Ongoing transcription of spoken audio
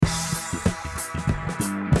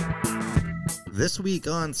This week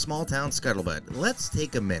on Small Town Scuttlebutt, let's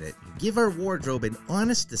take a minute and give our wardrobe an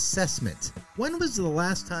honest assessment. When was the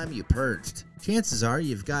last time you purged? Chances are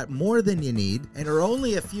you've got more than you need and are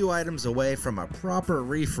only a few items away from a proper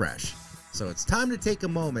refresh. So it's time to take a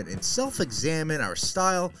moment and self-examine our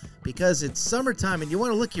style because it's summertime and you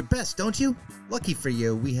want to look your best, don't you? Lucky for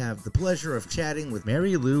you, we have the pleasure of chatting with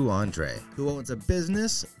Mary Lou Andre, who owns a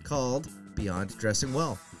business called Beyond Dressing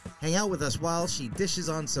Well. Hang out with us while she dishes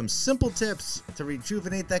on some simple tips to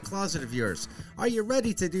rejuvenate that closet of yours. Are you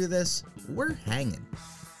ready to do this? We're hanging.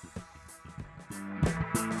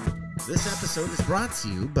 This episode is brought to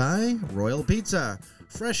you by Royal Pizza.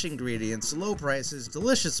 Fresh ingredients, low prices,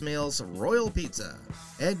 delicious meals, Royal Pizza.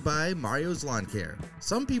 And by Mario's Lawn Care.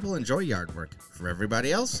 Some people enjoy yard work. For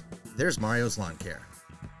everybody else, there's Mario's Lawn Care.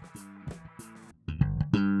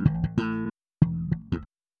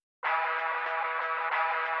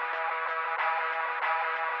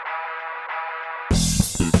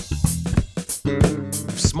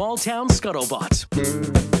 Small Town Scuttlebutt.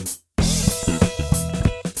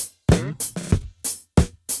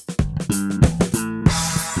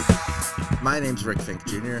 My name's Rick Fink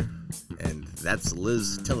Jr., and that's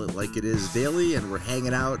Liz Tell It Like It Is Daily, and we're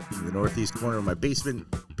hanging out in the northeast corner of my basement,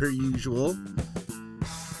 per usual.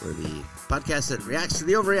 We're the podcast that reacts to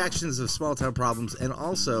the overreactions of small town problems, and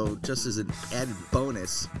also, just as an added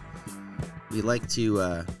bonus, we like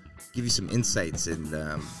to give you some insights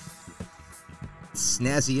and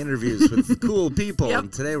snazzy interviews with cool people, Yep.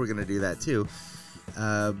 And today we're going to do that too.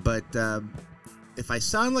 But if I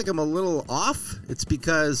sound like I'm a little off, it's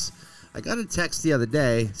because I got a text the other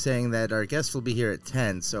day saying that our guest will be here at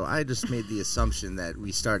 10, so I just made the assumption that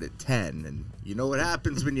we start at 10, and you know what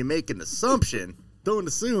happens when you make an assumption. Don't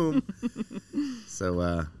assume. So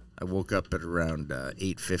I woke up at around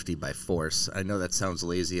 8:50 by force. I know that sounds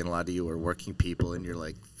lazy, and a lot of you are working people, and you're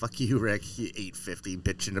like, fuck you, Rick, 8:50,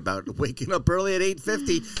 bitching about waking up early at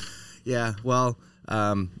 8:50. Yeah, well,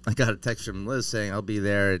 I got a text from Liz saying I'll be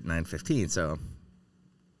there at 9:15, so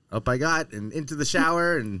up I got and into the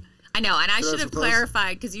shower and... I know, and I Throw should have some clothes.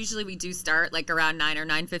 clarified because usually we do start like around 9 or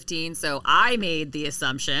 9:15. So I made the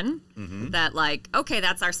assumption that like, okay,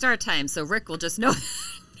 that's our start time. So Rick will just know.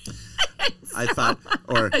 I thought,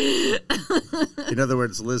 or in other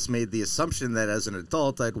words, Liz made the assumption that as an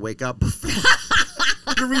adult I'd wake up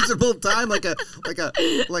at a reasonable time, like a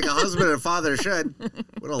husband and father should.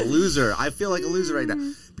 What a loser! I feel like a loser right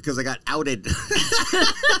now because I got outed.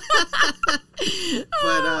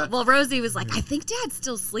 But well, Rosie was like, I think Dad's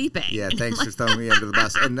still sleeping. yeah, thanks for throwing me under the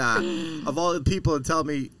bus. And of all the people that tell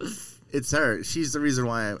me, it's her. She's the reason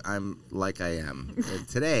why I'm like I am. And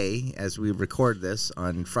today, as we record this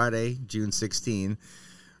on Friday, June 16,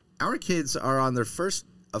 our kids are on their first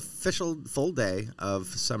official full day of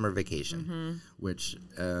summer vacation, which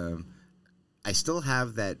I still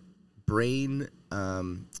have that brain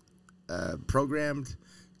programmed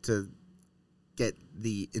to get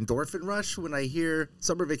the endorphin rush when I hear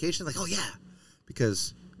summer vacation. Like, oh, yeah,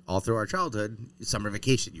 because all through our childhood, summer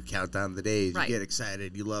vacation, you count down the days, Right. You get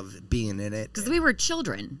excited, you love being in it. Because we were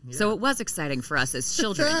children, so it was exciting for us as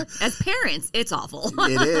children. As parents, it's awful.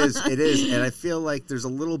 It is. And I feel like there's a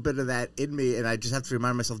little bit of that in me, and I just have to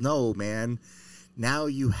remind myself, no, man, now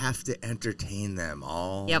you have to entertain them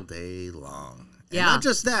all day long. And Yeah. not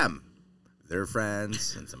just them. Their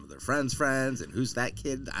friends and some of their friends' friends, and who's that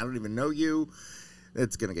kid? I don't even know you.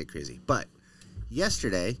 It's going to get crazy. But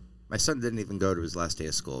yesterday, my son didn't even go to his last day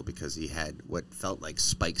of school because he had what felt like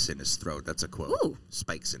spikes in his throat. That's a quote. Ooh.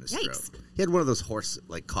 Spikes in his Yikes. throat. He had one of those horse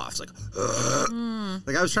like coughs, like,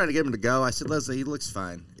 like I was trying to get him to go. I said, Leslie, he looks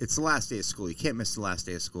fine. It's the last day of school. You can't miss the last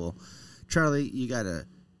day of school. Charlie, you got to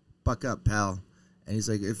buck up, pal. And he's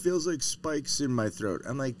like, it feels like spikes in my throat.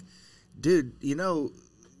 I'm like, dude, you know,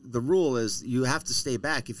 the rule is you have to stay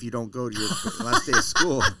back if you don't go to your last day of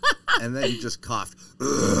school. And then he just coughed.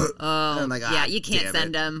 Oh, I'm like, yeah, you can't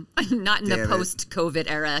send them. Not in the post-COVID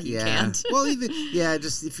era. You can't. Well,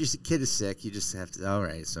 just if your kid is sick, you just have to, all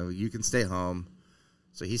right, so you can stay home.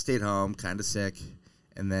 So he stayed home, kind of sick.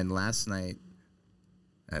 And then last night,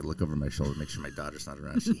 I look over my shoulder to make sure my daughter's not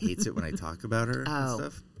around. She hates it when I talk about her and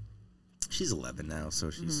stuff. She's 11 now, so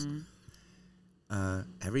she's...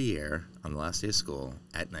 every year on the last day of school,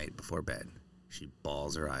 at night before bed, she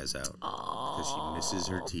bawls her eyes out because she misses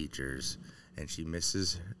her teachers and she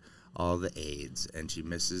misses all the aides and she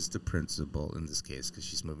misses the principal in this case because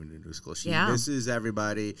she's moving to a new school. She misses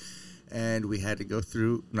everybody, and we had to go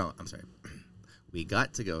through. No, I'm sorry. We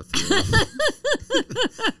got to go through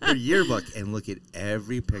her yearbook and look at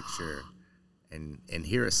every picture and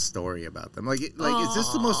hear a story about them. Like is this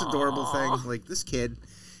the most adorable thing? Like, this kid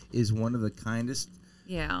is one of the kindest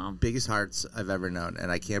Yeah. Biggest hearts I've ever known,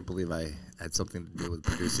 and I can't believe I had something to do with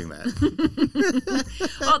producing that.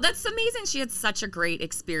 Oh, that's amazing. She had such a great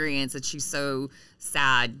experience that she's so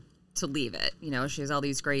sad to leave it. You know, she has all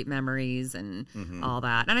these great memories and all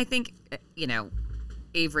that. And I think, you know,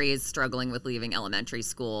 Avery is struggling with leaving elementary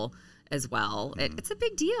school as well. It's a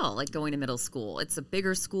big deal, like going to middle school. It's a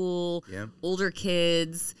bigger school, older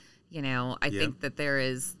kids. You know, I think that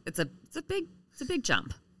it's a big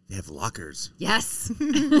jump. They have lockers. Yes.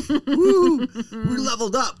 Woo! We're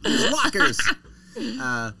leveled up. There's lockers.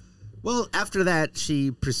 Well, after that,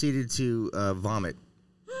 she proceeded to vomit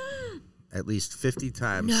at least 50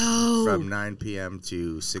 times from 9 p.m.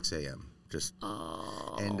 to 6 a.m.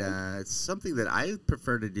 And it's something that I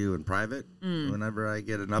prefer to do in private. Whenever I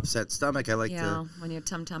get an upset stomach, I like to. When your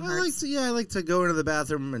tum-tum hurts. I like to go into the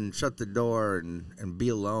bathroom and shut the door and be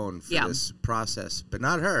alone for this process. But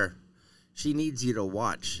not her. She needs you to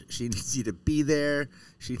watch. She needs you to be there.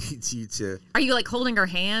 She needs you to. Are you like holding her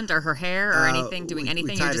hand or her hair or anything, doing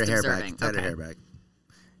anything? We You're just observing. Tied her hair back.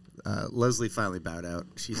 Leslie finally bowed out.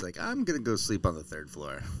 She's like, I'm going to go sleep on the 3rd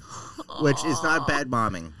floor, which is not bad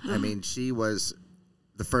momming. I mean, she was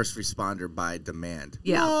the first responder by demand.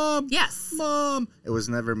 Yeah. Mom, yes. Mom. It was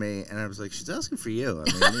never me. And I was like, she's asking for you.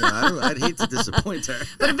 I mean, you know, I'd hate to disappoint her.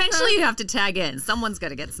 But eventually you have to tag in. Someone's got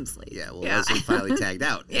to get some sleep. Yeah. Well, Leslie finally tagged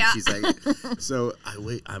out. And she's like, so I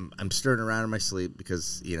wait. I'm stirring around in my sleep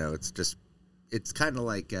because, you know, it's kind of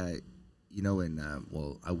like, you know,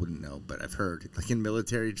 well, I wouldn't know, but I've heard, like in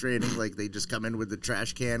military training, like they just come in with the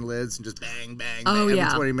trash can lids and just bang, bang, bang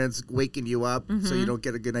every 20 minutes, waking you up so you don't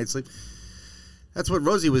get a good night's sleep. That's what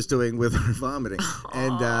Rosie was doing with her vomiting.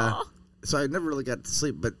 And so I never really got to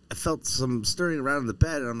sleep, but I felt some stirring around in the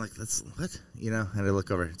bed, and I'm like, that's what? You know, and I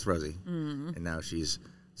look over, it's Rosie. And now she's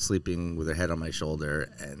sleeping with her head on my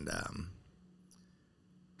shoulder, and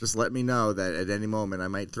just let me know that at any moment I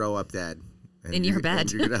might throw up, Dad. And in your bed.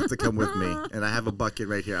 And you're going to have to come with me. And I have a bucket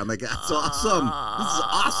right here. I'm like, that's awesome. This is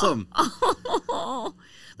awesome.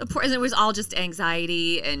 And it was all just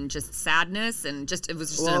anxiety and just sadness and it was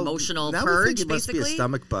just an emotional purge, it must basically. Be a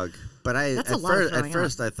stomach bug. But at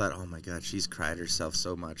first I thought, oh my God, she's cried herself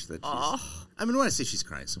so much that she's, I mean, when I say she's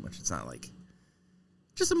crying so much, it's not like,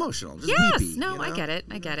 just emotional, just weepy. No, you know? I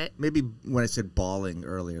get it. Maybe when I said bawling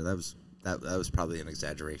earlier, that was probably an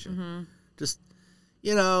exaggeration. Just,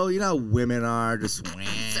 you know how women are, just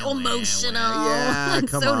so emotional. Yeah,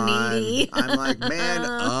 come so on. needy. I'm like, man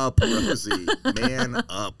up, Rosie. Man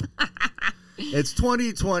up. It's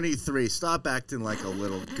 2023. Stop acting like a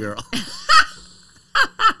little girl.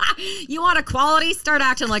 You want equality? Start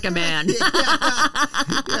acting like a man.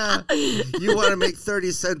 Yeah. You want to make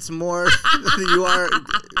 30 cents more than you are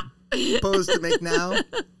supposed to make now?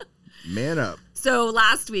 Man up. So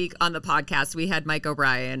last week on the podcast, we had Mike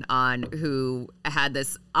O'Brien on, who had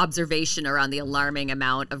this observation around the alarming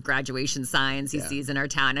amount of graduation signs he sees in our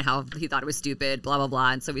town and how he thought it was stupid, blah, blah,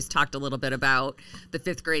 blah. And so we talked a little bit about the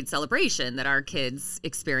 5th grade celebration that our kids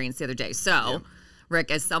experienced the other day. So, Rick,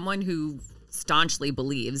 as someone who staunchly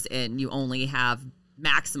believes in you only have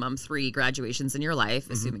maximum 3 graduations in your life,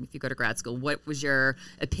 assuming if you go to grad school, what was your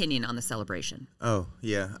opinion on the celebration? Oh,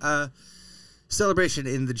 yeah. Celebration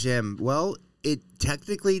in the gym. Well, it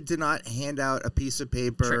technically did not hand out a piece of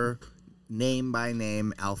paper, name by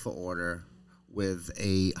name, alpha order, with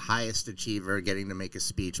a highest achiever getting to make a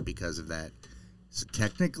speech because of that. So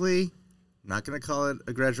technically, not going to call it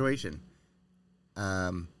a graduation.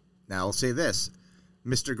 Now, I'll say this.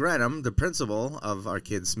 Mr. Grenham, the principal of our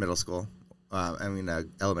kids' elementary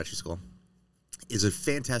school, is a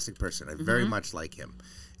fantastic person. I very much like him.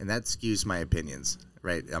 And that skews my opinions.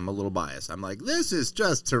 Right, I'm a little biased. I'm like, this is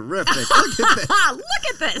just terrific. Look at this. Look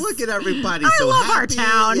at this. Look at everybody. I love our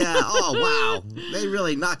town. Yeah. Oh, wow. They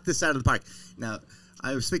really knocked this out of the park. Now,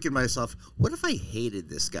 I was thinking to myself, what if I hated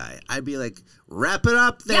this guy? I'd be like, wrap it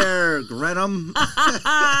up there, Grenham.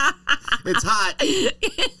 It's hot.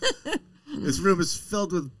 This room is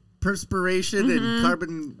filled with perspiration and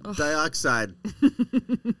carbon dioxide.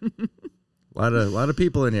 A lot of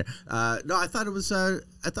people in here. No, I thought it was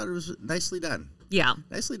nicely done. Yeah.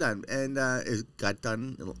 Nicely done. And it got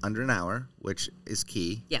done in under an hour, which is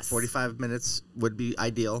key. Yes. 45 minutes would be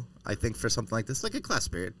ideal, I think, for something like this, like a class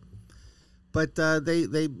period. But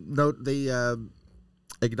they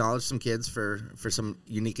acknowledged some kids for some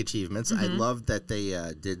unique achievements. I love that they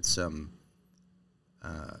did some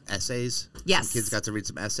essays. Yes. Some kids got to read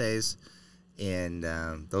some essays, and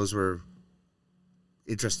those were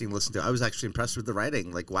interesting to listen to. I was actually impressed with the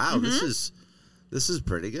writing. Like, wow, this is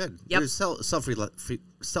pretty good. Yep. There's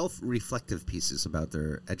self-reflective pieces about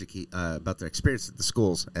their experience at the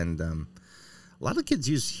schools, and a lot of kids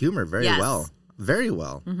use humor very well. very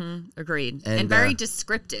well. Agreed. And very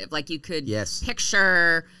descriptive. Like you could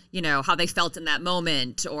picture, how they felt in that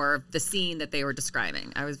moment or the scene that they were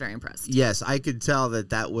describing. I was very impressed. Yes, I could tell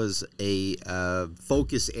that was a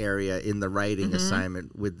focus area in the writing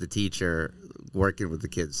assignment with the teacher working with the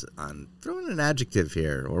kids on throwing an adjective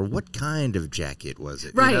here, or what kind of jacket was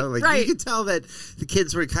it? Right, You could tell that the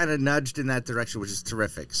kids were kind of nudged in that direction, which is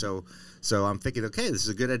terrific. So I'm thinking, okay, this is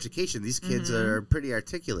a good education. These kids are pretty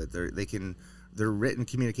articulate. Their written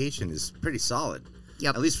communication is pretty solid.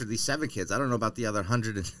 Yep. At least for these 7 kids. I don't know about the other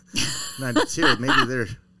 192.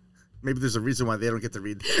 Maybe there's a reason why they don't get to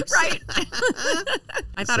read this. Right.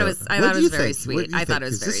 I thought it was very sweet. I thought it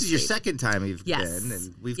was very sweet. This is your second time you've been,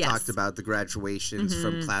 and we've Yes. talked about the graduations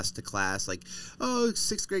from class to class, like,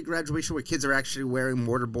 6th grade graduation where kids are actually wearing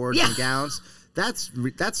mortarboards and gowns. That's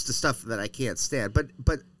the stuff that I can't stand. But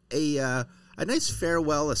a nice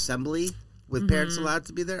farewell assembly with parents allowed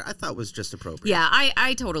to be there, I thought was just appropriate. Yeah,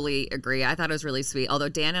 I totally agree. I thought it was really sweet. Although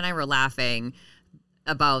Dan and I were laughing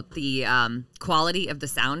about the quality of the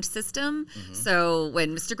sound system. So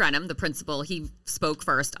when Mr. Grenham, the principal, he spoke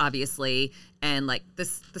first, obviously, and the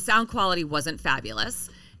sound quality wasn't fabulous.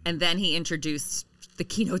 And then he introduced the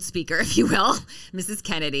keynote speaker, if you will, Mrs.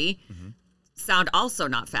 Kennedy. Sound also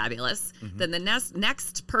not fabulous. Then the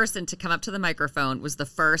next person to come up to the microphone was the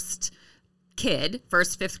first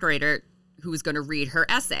 5th grader, who was going to read her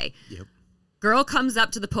essay. Yep. Girl comes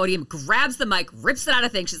up to the podium, grabs the mic, rips it out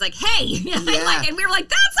of things. She's like, "Hey!" And we were like,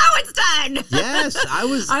 "That's how it's done." Yes,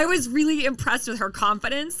 I was really impressed with her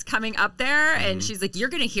confidence coming up there, and she's like, "You're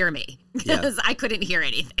gonna hear me," because I couldn't hear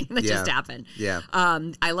anything that just happened. Yeah.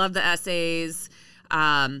 I love the essays.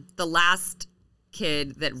 The last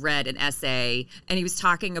kid that read an essay, and he was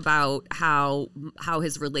talking about how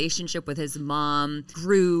his relationship with his mom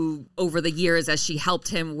grew over the years as she helped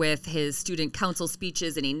him with his student council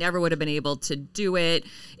speeches, and he never would have been able to do it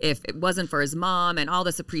if it wasn't for his mom, and all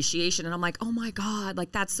this appreciation. And I'm like, oh my God,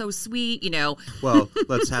 that's so sweet, Well,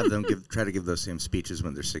 let's have them try to give those same speeches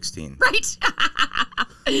when they're 16. Right.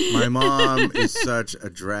 My mom is such a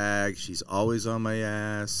drag. She's always on my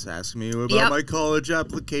ass, asking me about my college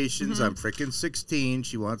applications. I'm freaking 16.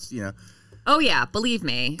 She wants, Oh, yeah. Believe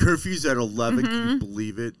me. Curfew's at 11. Can you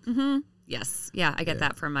believe it? Yes. Yeah, I get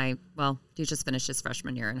that from he just finished his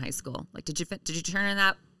freshman year in high school. Did you turn in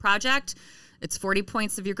that project? It's 40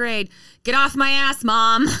 points of your grade. Get off my ass,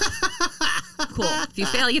 Mom. Cool. If you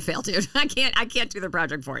fail, you fail, dude. I can't do the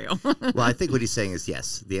project for you. Well, I think what he's saying is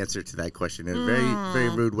yes. The answer to that question in a very, very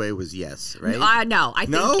rude way was yes, right? No. I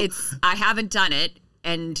think I haven't done it,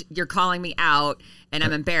 and you're calling me out, and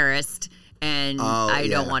I'm embarrassed, and I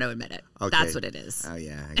don't want to admit it. Okay. That's what it is. Oh,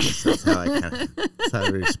 yeah. I guess that's how I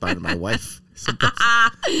respond to my wife.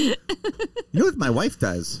 You know what my wife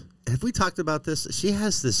does? Have we talked about this? She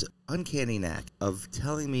has this uncanny knack of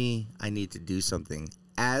telling me I need to do something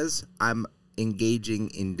as I'm engaging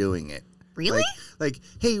in doing it. Really? Like,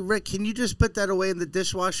 hey, Rick, can you just put that away in the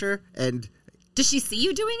dishwasher? And does she see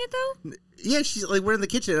you doing it, though? Yeah, she's we're in the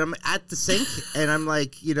kitchen, and I'm at the sink, and I'm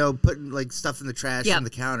putting stuff in the trash on the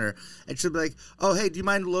counter, and she'll be like, oh, hey, do you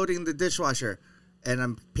mind loading the dishwasher? And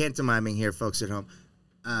I'm pantomiming here, folks at home.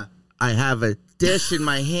 I have a dish in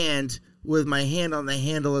my hand with my hand on the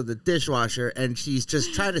handle of the dishwasher, and she's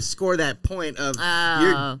just trying to score that point of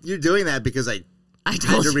you're doing that because I had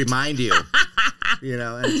to remind you.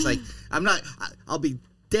 And it's like, I'll be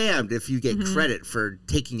damned if you get credit for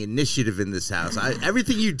taking initiative in this house.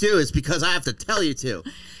 Everything you do is because I have to tell you to.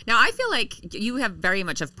 Now, I feel like you have very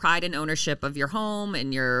much of pride and ownership of your home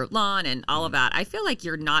and your lawn and all of that. I feel like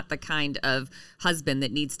you're not the kind of husband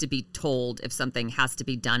that needs to be told if something has to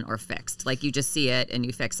be done or fixed. You just see it and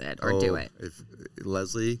you fix it or do it. If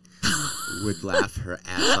Leslie would laugh her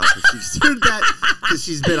ass off if she heard that, because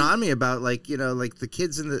she's been on me about the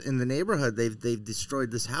kids in the neighborhood. They've destroyed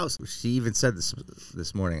this house. She even said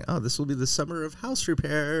this morning. Oh, this will be the summer of house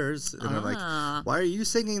repairs. And I'm like, why are you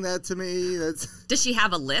singing that to me? Does she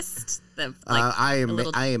have a list? I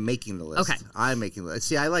am making the list. Okay. I'm making the list.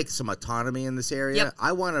 See, I like some autonomy in this area. Yep.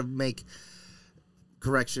 I want to make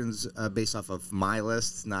corrections based off of my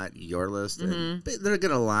list, not your list. And they're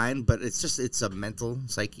going to align, but it's a mental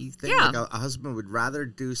psyche thing. Yeah. A husband would rather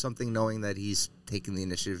do something knowing that he's taking the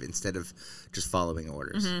initiative instead of just following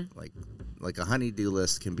orders. Like a honey-do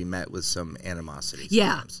list can be met with some animosity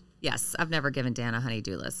sometimes. Yes. I've never given Dan a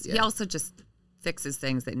honey-do list. Yeah. He also just fixes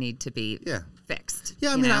things that need to be fixed.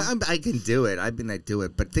 Yeah, I mean, I can do it. I do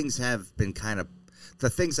it, but things have been kind of the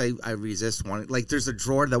things I resist wanting. Like there's a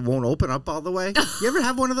drawer that won't open up all the way. You ever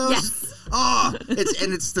have one of those? Yes. Oh,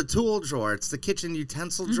 it's the tool drawer. It's the kitchen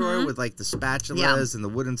utensil drawer with like the spatulas and the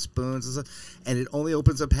wooden spoons and stuff. And it only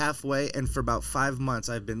opens up halfway. And for about 5 months,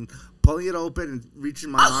 I've been pulling it open and reaching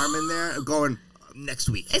my arm in there and going, next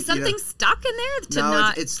week. Is something stuck in there?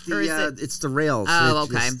 It's the rails. Oh,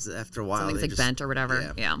 okay. After a while, something's like bent or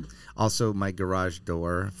whatever. Yeah. Also, my garage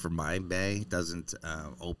door for my bay doesn't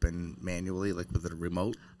open manually, like with a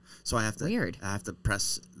remote. So I have to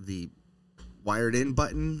press the wired-in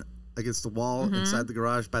button against the wall inside the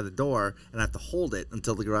garage by the door, and I have to hold it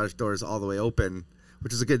until the garage door is all the way open,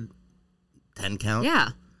 which is a good 10 count. Yeah.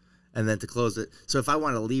 And then to close it. So if I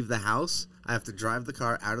want to leave the house, I have to drive the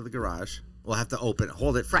car out of the garage. We'll have to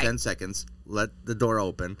hold it for 10 seconds, let the door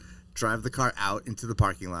open, drive the car out into the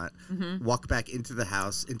parking lot, walk back into the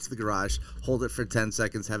house, into the garage, hold it for 10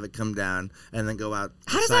 seconds, have it come down, and then go out.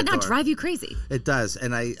 How does that not drive you crazy? It does,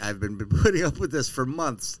 and I've been putting up with this for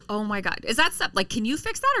months. Oh my God, is that stuff like? Can you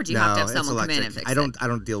fix that, or do you have to have someone come in and fix it? I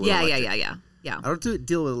don't deal with. Electric. Yeah. I don't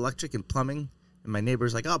deal with electric and plumbing. And my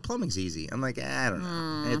neighbor's like, "Oh, plumbing's easy." I'm like, I don't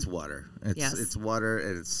know. It's water. It's water,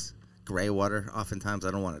 and it's gray water. Oftentimes, I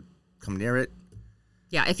don't want to come near it.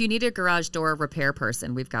 Yeah, if you need a garage door repair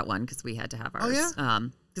person, we've got one because we had to have ours. Oh, yeah?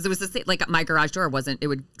 Because it was the same, like my garage door it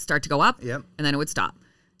would start to go up, and then it would stop.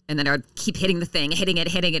 And then I would keep hitting the thing, hitting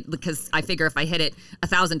it, because I figure if I hit it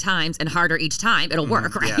 1,000 times and harder each time, it'll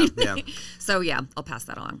work, right? Yeah. So, yeah, I'll pass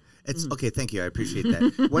that along. It's okay, thank you. I appreciate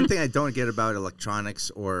that. One thing I don't get about electronics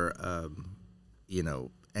or,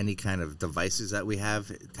 any kind of devices that we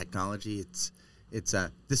have, technology, it's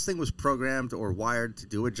this thing was programmed or wired to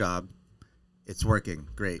do a job. It's working.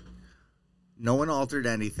 Great. No one altered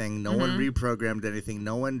anything. No one reprogrammed anything.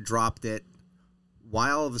 No one dropped it.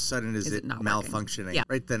 Why all of a sudden is it malfunctioning? Yeah.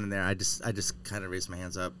 Right then and there, I just kind of raise my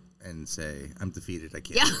hands up and say, I'm defeated. I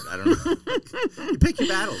can't do it. I don't know. You pick your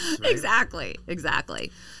battles. Right?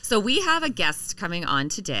 Exactly. So we have a guest coming on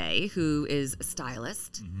today who is a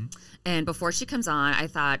stylist. And before she comes on, I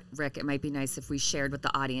thought, Rick, it might be nice if we shared with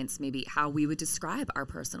the audience maybe how we would describe our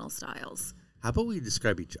personal styles. How about we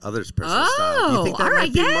describe each other's personal style? Do you think that all right.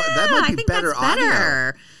 might be that might be I think better that's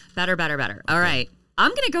better. audio? Better. Okay. All right.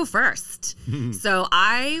 I'm going to go first. So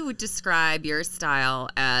I would describe your style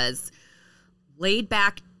as laid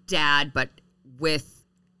back dad, but with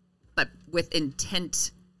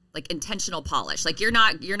intent, like intentional polish. Like you're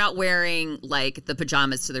not wearing like the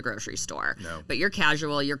pajamas to the grocery store. No. But you're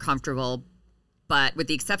casual, you're comfortable. But with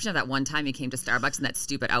the exception of that one time you came to Starbucks in that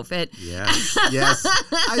stupid outfit. Yes.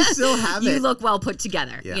 I still have it. You look well put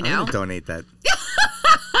together, Yeah, you know? I'm going to donate that.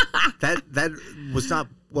 that was not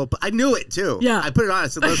well, but I knew it too. Yeah. I put it on. I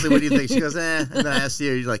said, Leslie, what do you think? She goes, And then I asked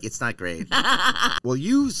you, you're like, it's not great. Well,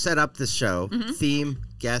 you set up this show, theme,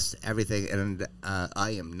 guest, everything, and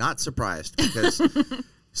I am not surprised because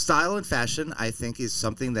style and fashion, I think, is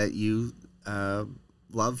something that you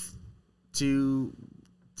love to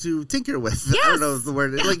tinker with. Yes. I don't know the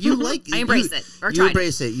word. Like you like. I embrace it. Or you try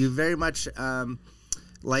embrace it. You very much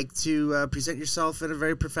like to present yourself in a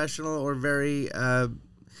very professional or very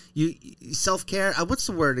you self-care. What's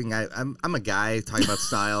the wording? I'm a guy talking about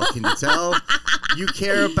style. Can you tell? You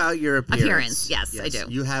care about your appearance. Yes, I do.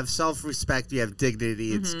 You have self-respect. You have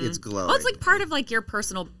dignity. It's glowing. Well, it's like part of like your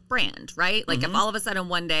personal brand, right? Like if all of a sudden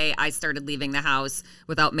one day I started leaving the house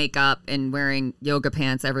without makeup and wearing yoga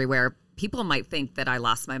pants everywhere, people might think that I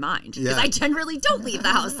lost my mind because I generally don't leave the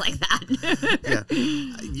house like that.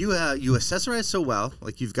 You accessorize so well.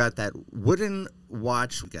 Like you've got that wooden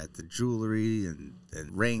watch, you got the jewelry and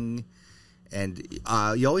ring, and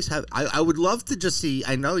you always have. I would love to just see.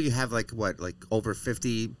 I know you have like over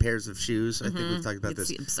 50 pairs of shoes. I think we've talked about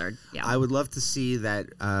this. It's absurd. Yeah. I would love to see that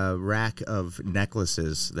rack of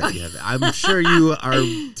necklaces that you have. I'm sure you are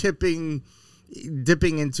dipping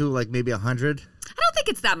into like maybe 100. I don't think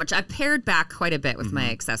it's that much. I've pared back quite a bit with my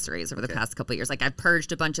accessories over the past couple of years. Like I've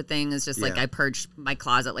purged a bunch of things, just like I purged my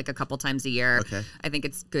closet like a couple times a year. Okay. I think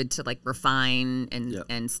it's good to like refine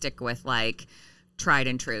and stick with like tried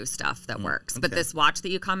and true stuff that works. But this watch that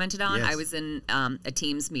you commented on, I was in a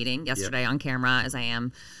Teams meeting yesterday on camera, as I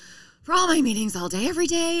am for all my meetings all day, every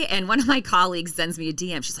day. And one of my colleagues sends me a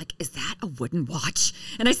DM. She's like, is that a wooden watch?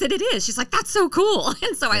 And I said, it is. She's like, that's so cool.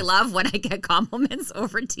 And so I love when I get compliments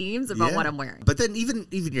over Teams about what I'm wearing. But then even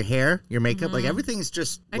your hair, your makeup, like everything is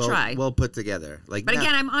just well put together. Like, but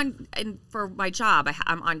again, and for my job,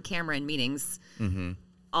 I'm on camera in meetings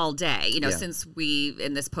all day. You know, since we,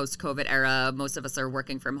 in this post-COVID era, most of us are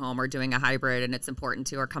working from home or doing a hybrid, and it's important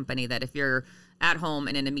to our company that if you're at home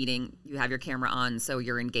and in a meeting, you have your camera on so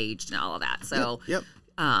you're engaged and all of that. So,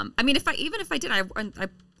 I mean, if I did, I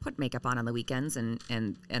put makeup on the weekends and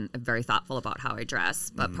am very thoughtful about how I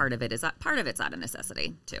dress. But part of it's out of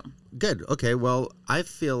necessity too. Good. Okay. Well, I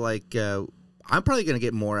feel like I'm probably going to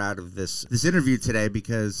get more out of this interview today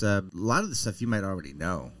because a lot of the stuff you might already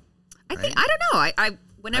know. I think I don't know.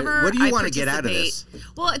 Whenever what do you want to get out of this?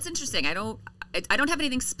 Well, it's interesting. I don't have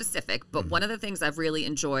anything specific, but one of the things I've really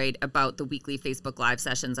enjoyed about the weekly Facebook Live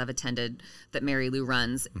sessions I've attended that Mary Lou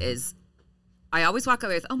runs is I always walk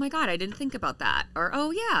away with, oh my God, I didn't think about that. Or,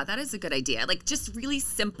 oh yeah, that is a good idea. Like just really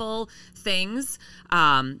simple things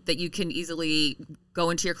that you can easily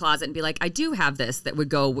go into your closet and be like, I do have this that would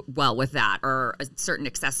go well with that, or a certain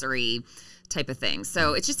accessory type of thing.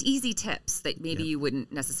 So it's just easy tips that maybe you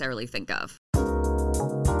wouldn't necessarily think of.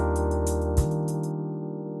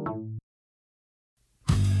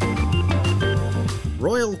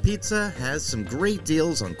 Royal Pizza has some great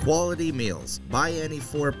deals on quality meals. Buy any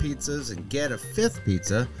 4 pizzas and get a 5th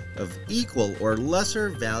pizza of equal or lesser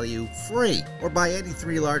value free. Or buy any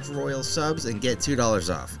 3 large Royal subs and get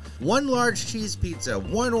 $2 off. 1 large cheese pizza,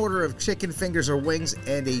 1 order of chicken fingers or wings,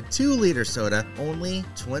 and a 2-liter soda, only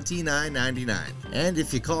 $29.99. And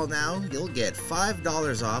if you call now, you'll get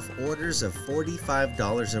 $5 off orders of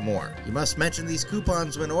 $45 or more. You must mention these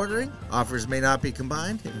coupons when ordering. Offers may not be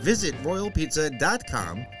combined. Visit royalpizza.com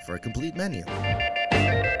for a complete menu.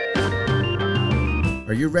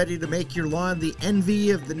 Are you ready to make your lawn the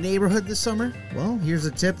envy of the neighborhood this summer? Well, here's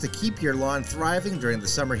a tip to keep your lawn thriving during the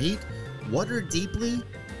summer heat. Water deeply,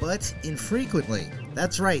 but infrequently.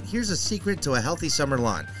 That's right, here's a secret to a healthy summer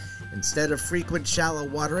lawn. Instead of frequent shallow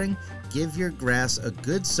watering, give your grass a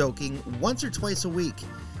good soaking once or twice a week.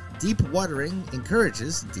 Deep watering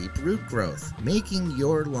encourages deep root growth, making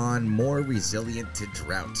your lawn more resilient to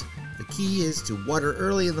drought. The key is to water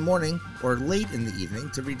early in the morning or late in the evening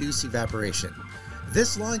to reduce evaporation.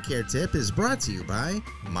 This lawn care tip is brought to you by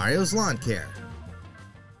Mario's Lawn Care.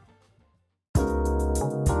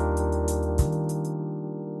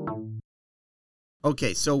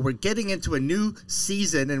 Okay, so we're getting into a new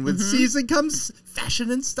season, and with season comes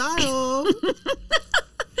fashion and style.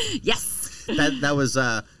 Yes. That was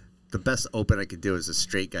the best open I could do as a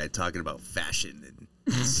straight guy talking about fashion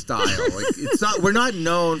and style. Like it's not. We're not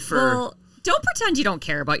known for. Well, don't pretend you don't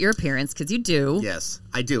care about your appearance, because you do. Yes,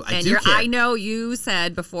 I do. I know you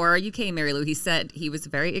said before you came, Mary Lou, he said he was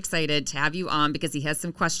very excited to have you on because he has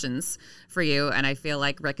some questions for you, and I feel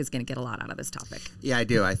like Rick is going to get a lot out of this topic. Yeah, I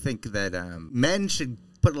do. I think that men should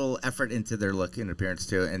put a little effort into their look and appearance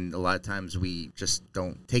too, and a lot of times we just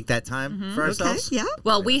don't take that time for ourselves. Okay, yeah.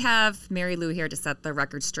 Well, we have Mary Lou here to set the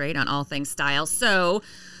record straight on all things style. So,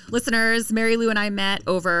 listeners, Mary Lou and I met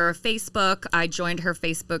over Facebook. I joined her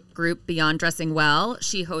Facebook group, Beyond Dressing Well.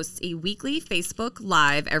 She hosts a weekly Facebook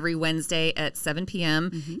Live every Wednesday at 7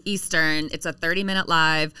 p.m. Eastern. It's a 30-minute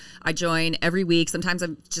live. I join every week. Sometimes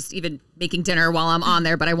I'm just even making dinner while I'm on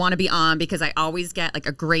there, but I want to be on because I always get like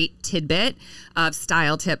a great tidbit of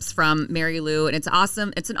style tips from Mary Lou, and it's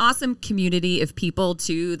awesome. It's an awesome community of people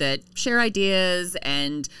too that share ideas,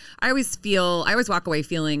 and I always walk away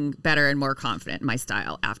feeling better and more confident in my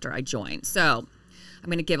style after I join. So I'm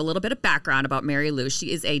going to give a little bit of background about Mary Lou.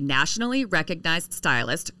 She is a nationally recognized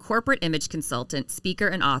stylist, corporate image consultant, speaker,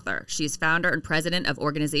 and author. She is founder and president of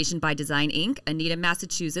Organization by Design, Inc., a Needham,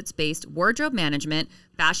 Massachusetts-based wardrobe management,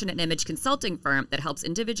 fashion, and image consulting firm that helps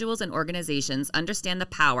individuals and organizations understand the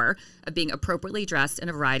power of being appropriately dressed in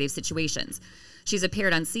a variety of situations. She's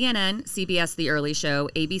appeared on CNN, CBS The Early Show,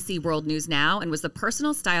 ABC World News Now, and was the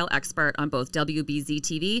personal style expert on both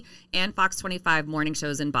WBZ-TV and Fox 25 morning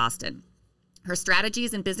shows in Boston. Her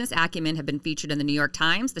strategies and business acumen have been featured in the New York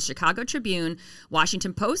Times, the Chicago Tribune,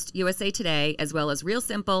 Washington Post, USA Today, as well as Real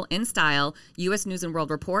Simple, In Style, U.S. News and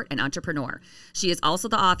World Report, and Entrepreneur. She is also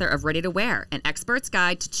the author of Ready to Wear, an expert's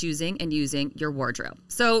guide to choosing and using your wardrobe.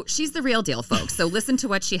 So she's the real deal, folks. So listen to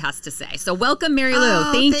what she has to say. So welcome, Mary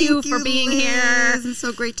Lou. Thank you for being Liz. here. It's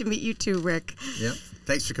so great to meet you too, Rick. Yep.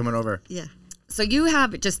 Thanks for coming over. Yeah. So you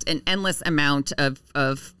have just an endless amount of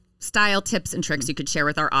style tips and tricks you could share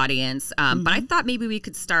with our audience. But I thought maybe we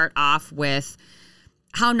could start off with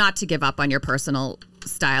how not to give up on your personal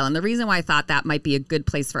style. And the reason why I thought that might be a good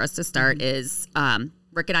place for us to start is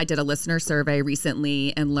Rick and I did a listener survey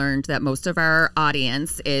recently and learned that most of our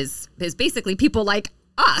audience is basically people like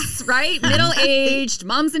us, right? Middle-aged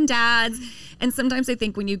moms and dads. And sometimes I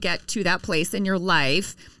think when you get to that place in your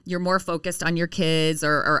life, you're more focused on your kids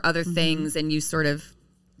or other things, and you sort of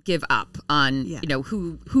give up on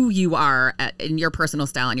who you are in your personal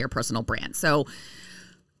style and your personal brand. So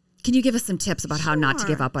Can you give us some tips about how not to Sure.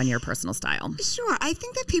 give up on your personal style? Sure. I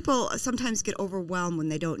think that people sometimes get overwhelmed when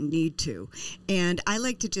they don't need to. And I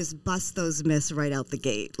like to just bust those myths right out the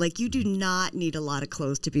gate. Like, you do not need a lot of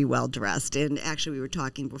clothes to be well dressed. And actually, we were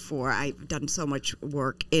talking before, I've done so much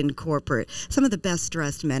work in corporate. Some of the best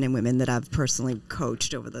dressed men and women that I've personally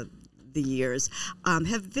coached over the years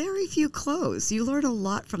have very few clothes. You learn a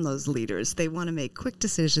lot from those leaders. They want to make quick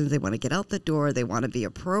decisions. They want to get out the door. They want to be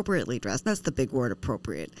appropriately dressed. That's the big word,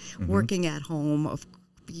 appropriate. Working at home,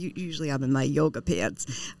 usually I'm in my yoga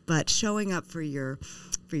pants, but showing up for your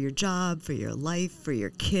job, for your life, for your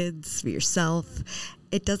kids, for yourself.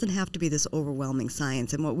 It doesn't have to be this overwhelming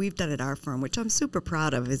science. And what we've done at our firm, which I'm super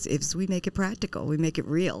proud of, is we make it practical. We make it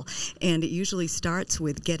real. And it usually starts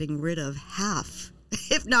with getting rid of half,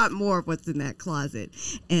 if not more, of what's in that closet,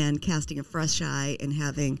 and casting a fresh eye and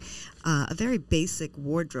having a very basic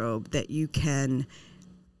wardrobe that you can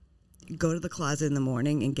go to the closet in the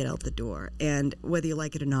morning and get out the door. And whether you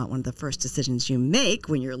like it or not, one of the first decisions you make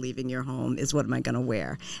when you're leaving your home is, what am I going to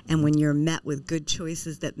wear? And when you're met with good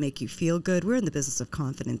choices that make you feel good, we're in the business of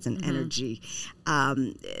confidence and energy.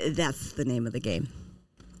 That's the name of the game.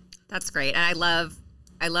 That's great. And I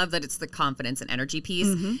love that it's the confidence and energy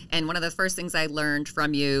piece. And one of the first things I learned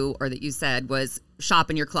from you, or that you said, was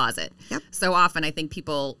shop in your closet. Yep. So often I think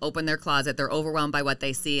people open their closet, they're overwhelmed by what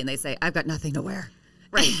they see, and they say, I've got nothing to wear.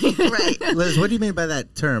 Right, right. Liz, what do you mean by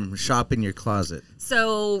that term, shop in your closet?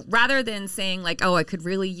 So rather than saying like, oh, I could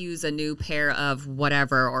really use a new pair of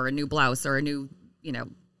whatever, or a new blouse, or a new,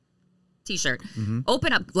 T-shirt,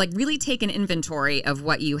 open up, like really take an inventory of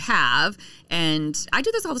what you have. And I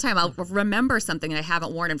do this all the time. I'll remember something that I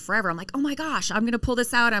haven't worn in forever. I'm like, oh my gosh, I'm going to pull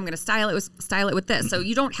this out. I'm going to style it with this. So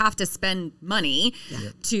you don't have to spend money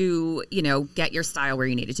to, get your style where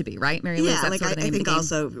you need it to be. Right, Mary Lou? Yeah, like I think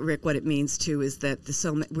also, Rick, what it means too is that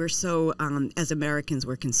we're so, as Americans,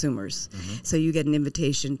 we're consumers. So you get an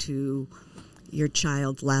invitation to your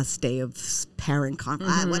child's last day of parent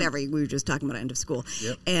conference, whatever we were just talking about, end of school,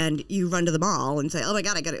 and you run to the mall and say, oh my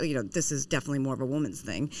God, I got to, this is definitely more of a woman's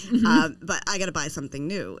thing, but I got to buy something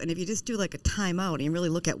new. And if you just do like a timeout and you really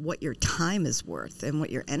look at what your time is worth and what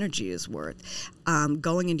your energy is worth,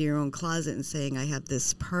 going into your own closet and saying, I have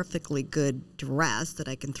this perfectly good dress that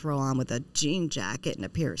I can throw on with a jean jacket and a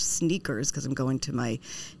pair of sneakers because I'm going to my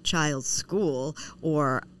child's school,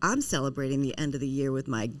 or I'm celebrating the end of the year with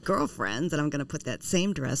my girlfriends and I'm going to put that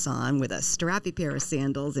same dress on with a strappy pair of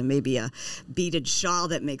sandals and maybe a beaded shawl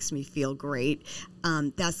that makes me feel great.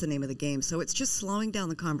 That's the name of the game. So it's just slowing down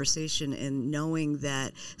the conversation and knowing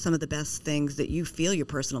that some of the best things that you feel your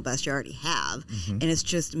personal best you already have, and it's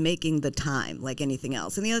just making the time like anything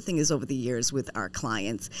else. And the other thing is, over the years with our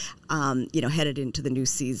clients, headed into the new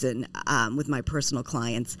season with my personal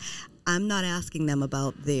clients, I'm not asking them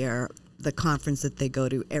about the conference that they go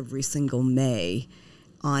to every single May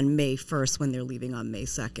on May 1st when they're leaving on May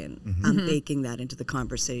 2nd. I'm baking that into the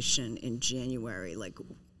conversation in January, like,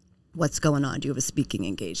 what's going on? Do you have a speaking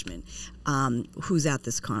engagement? Who's at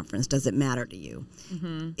this conference? Does it matter to you?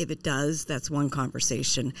 If it does, that's one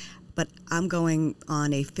conversation. But I'm going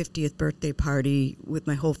on a 50th birthday party with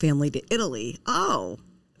my whole family to Italy. Oh,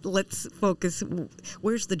 let's focus.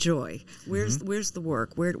 Where's the joy? Where's the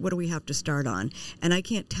work? What do we have to start on? And I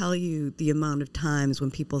can't tell you the amount of times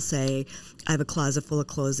when people say, I have a closet full of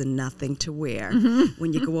clothes and nothing to wear.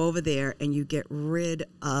 When you go over there and you get rid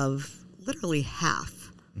of literally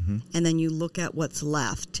half, and then you look at what's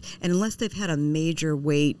left, and unless they've had a major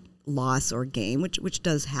weight loss or gain, which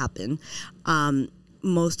does happen,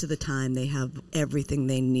 most of the time they have everything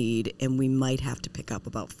they need, and we might have to pick up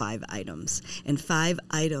about 5 items. And 5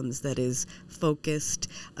 items that is focused,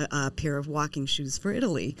 a pair of walking shoes for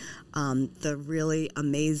Italy, the really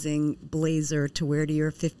amazing blazer to wear to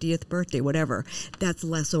your 50th birthday, whatever. That's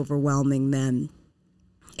less overwhelming than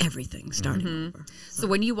everything starting over. So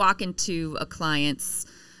when you walk into a client's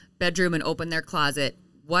bedroom and open their closet,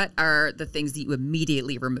 what are the things that you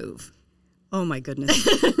immediately remove? Oh my goodness!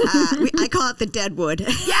 I call it the dead wood.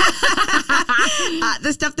 The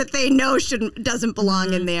stuff that they know doesn't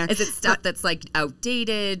belong in there. Is it stuff that's like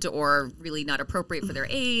outdated or really not appropriate for their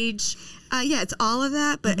age? Yeah, it's all of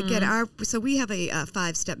that. But again, so we have a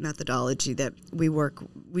 5-step methodology that we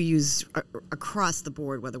use across the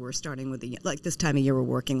board. Whether we're starting with like this time of year, we're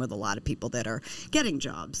working with a lot of people that are getting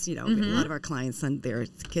jobs. A lot of our clients send their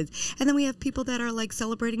kids, and then we have people that are like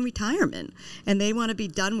celebrating retirement, and they want to be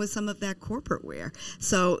done with some of that corporate wear.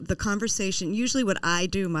 So the conversation, usually what I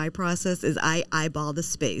do, my process is I eyeball the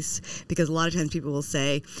space, because a lot of times people will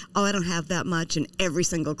say, "Oh, I don't have that much," and every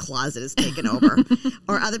single closet is taken over,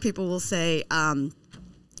 or other people will say,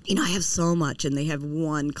 I have so much, and they have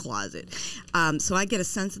one closet. So I get a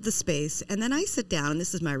sense of the space, and then I sit down, and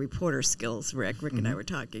this is my reporter skills, Rick. Rick and I were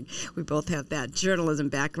talking. We both have that journalism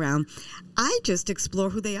background. I just explore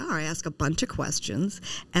who they are. I ask a bunch of questions,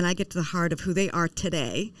 and I get to the heart of who they are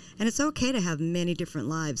today. And it's okay to have many different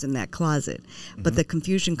lives in that closet. But the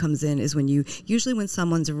confusion comes in is usually when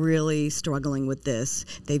someone's really struggling with this,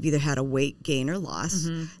 they've either had a weight gain or loss,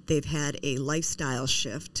 they've had a lifestyle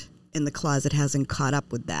shift, and the closet hasn't caught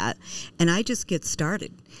up with that. And I just get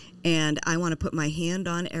started. And I want to put my hand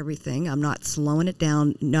on everything. I'm not slowing it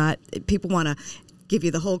down. People want to give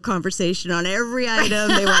you the whole conversation on every item.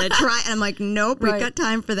 They want to try. And I'm like, nope, we've got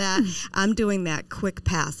time for that. I'm doing that quick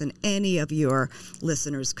pass, and any of your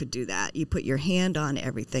listeners could do that. You put your hand on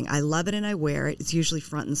everything. I love it and I wear it. It's usually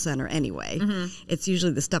front and center anyway. It's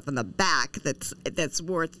usually the stuff in the back that's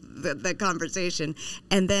worth the conversation.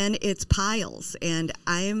 And then it's piles. And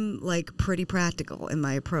I'm like pretty practical in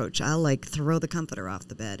my approach. I'll like throw the comforter off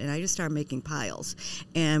the bed, and I just start making piles.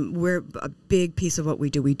 And we're a big piece of what we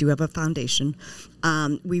do. We do have a foundation.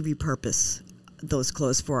 We repurpose those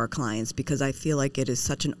clothes for our clients because I feel like it is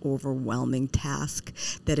such an overwhelming task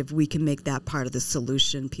that if we can make that part of the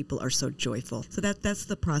solution, people are so joyful. So that's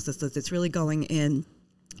the process. It's really going in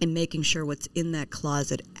and making sure what's in that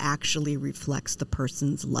closet actually reflects the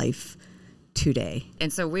person's life today.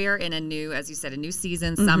 And so we're in a new, as you said, a new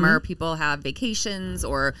season, summer. People have vacations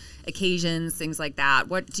or occasions, things like that.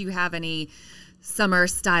 Do you have any summer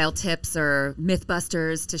style tips or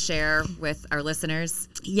mythbusters to share with our listeners?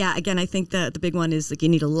 Yeah, again, I think the big one is like you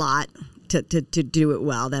need a lot to do it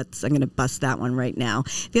well. I'm going to bust that one right now.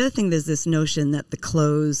 The other thing, there's this notion that the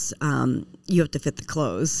clothes, you have to fit the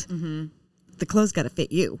clothes. The clothes got to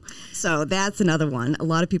fit you. So that's another one. A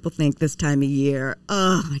lot of people think this time of year,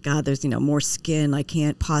 oh my God, there's more skin. I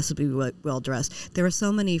can't possibly be well dressed. There are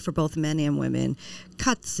so many for both men and women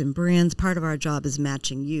cuts and brands. Part of our job is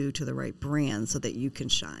matching you to the right brand so that you can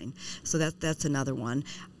shine. So that's another one.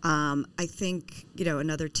 I think,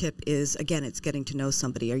 another tip is, again, it's getting to know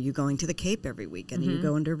somebody. Are you going to the Cape every weekend? Are you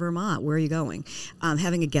going to Vermont? Where are you going?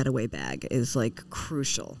 Having a getaway bag is like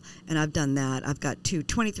crucial. And I've done that. I've got two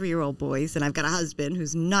 23-year-old boys, and I've got a husband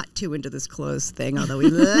who's not too into this clothes thing, although he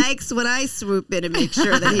likes when I swoop in and make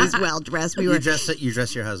sure that he's well dressed. You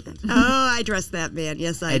dress your husband. Oh, I dress that man.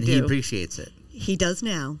 Yes, I do. And he appreciates it. He does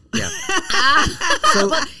now. Yeah. So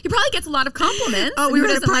he probably gets a lot of compliments. Oh, we were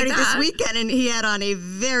at a party this weekend, and he had on a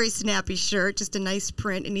very snappy shirt, just a nice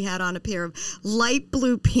print, and he had on a pair of light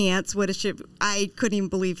blue pants. I couldn't even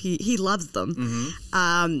believe he loves them.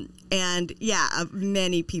 And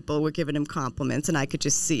many people were giving him compliments, and I could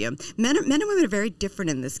just see him. Men and women are very different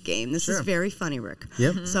in this game. This is very funny, Rick.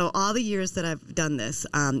 Yep. So all the years that I've done this,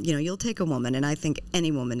 you'll take a woman, and I think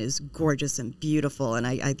any woman is gorgeous and beautiful, and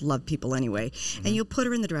I love people anyway. And you'll put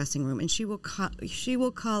her in the dressing room, and she will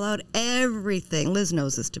call out everything. Liz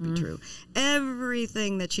knows this to be true.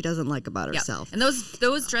 Everything that she doesn't like about herself. And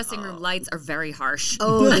those dressing room lights are very harsh.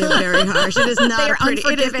 Oh, they're very harsh. It is not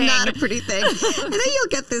unforgiving. a pretty thing. And then you'll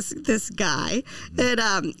get this guy that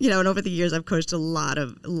and over the years I've coached a lot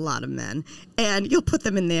of men, and you'll put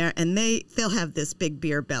them in there, and they'll have this big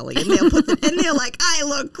beer belly, and they'll put them, and they're like, I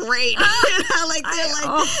look great.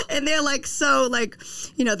 And they're like so like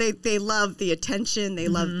they love the attention. They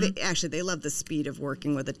love they love the speed of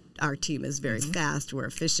working with it. Our team is very fast. We're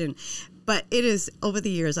efficient. But it is, over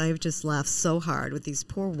the years, I have just laughed so hard with these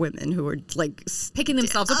poor women who are like picking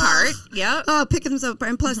themselves apart. Yeah. Oh, picking themselves apart.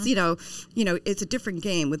 And plus, it's a different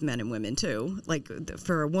game with men and women too. Like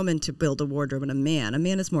for a woman to build a wardrobe and a man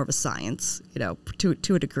is more of a science.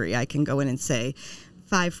 To a degree, I can go in and say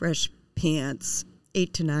 5 fresh pants,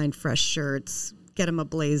 8 to 9 fresh shirts, get them a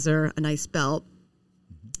blazer, a nice belt,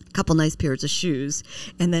 couple nice pairs of shoes,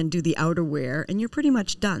 and then do the outerwear, and you're pretty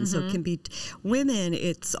much done. So it can be women.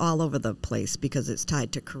 It's all over the place because it's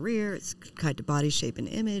tied to career, it's tied to body shape and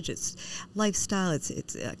image, it's lifestyle,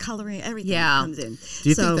 it's coloring, everything comes in. Do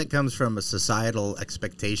you think that comes from a societal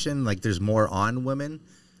expectation? Like there's more on women,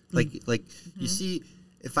 like you see,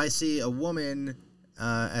 if I see a woman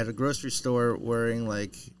at a grocery store wearing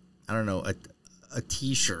like I don't know a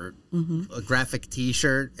T-shirt, a graphic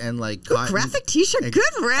T-shirt, and like graphic T-shirt. Good,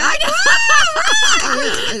 Rick.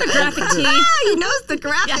 Graphic tee. He knows the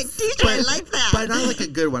graphic T-shirt. I like that. But not like a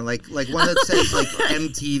good one, like one that says like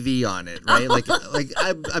MTV on it, right? Like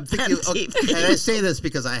I'm thinking. Okay, and I say this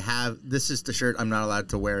because this is the shirt I'm not allowed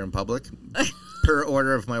to wear in public. Per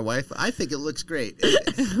order of my wife. I think it looks great.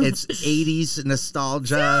 It's 80s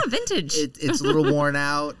nostalgia. Yeah, vintage. It's a little worn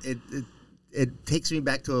out. It takes me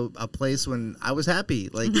back to a place when I was happy,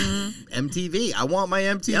 like MTV. I want my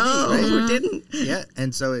MTV. Oh, right? who didn't? Yeah,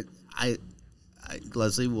 and so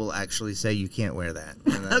Leslie will actually say you can't wear that.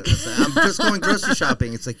 And I'm just going grocery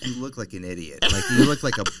shopping. It's like you look like an idiot. Like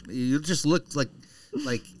you just look like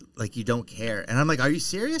you don't care. And I'm like, are you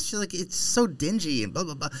serious? She's like, it's so dingy and blah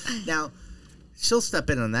blah blah. Now, she'll step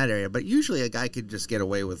in on that area, but usually a guy could just get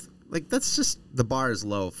away with. Like, that's just, the bar is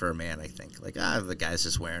low for a man, I think. Like, the guy's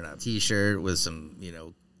just wearing a T-shirt with some,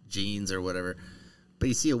 jeans or whatever. But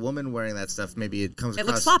you see a woman wearing that stuff, maybe it comes across.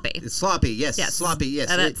 It looks sloppy. It's sloppy, yes. Sloppy, yes.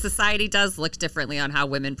 And society does look differently on how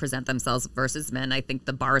women present themselves versus men. I think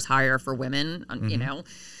the bar is higher for women,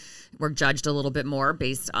 We're judged a little bit more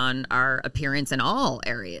based on our appearance in all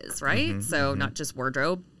areas, right? So not just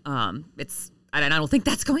wardrobe. And I don't think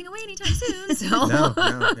that's going away anytime soon. So No.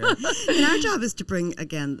 And our job is to bring,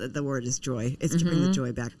 again, the word is joy. It's to bring the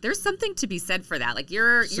joy back. there's something to be said for that. Like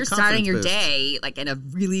you're starting your day like in a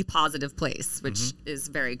really positive place, which is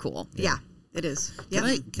very cool. Yeah, it is.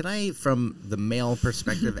 Yep. Can I, from the male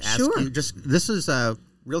perspective, ask Sure. you, this is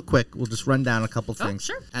real quick, we'll just run down a couple things.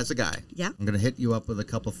 Sure. As a guy, Yeah. I'm going to hit you up with a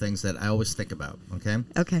couple things that I always think about, okay?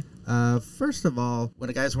 Okay. First of all,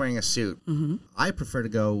 when a guy's wearing a suit, I prefer to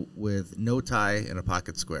go with no tie and a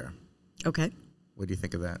pocket square. Okay. What do you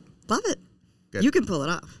think of that? Love it. Good. You can pull it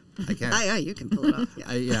off. I can. You can pull it off.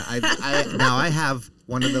 Yeah. Now I have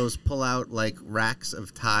one of those pull-out, like, racks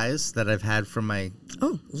of ties that I've had from my...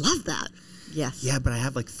 Oh, love that. Yes. Yeah, but I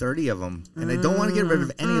have like 30 of them, and I don't want to get rid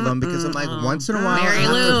of any of them because I'm like, once in a while... Mary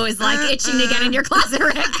Lou is like itching to get in your closet,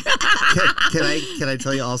 Rick. Can I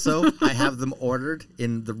tell you also, I have them ordered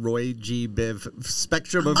in the Roy G. Biv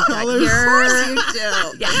spectrum of colors. Of course you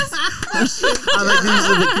do. Yes. I like these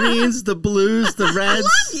are the greens, the blues, the reds.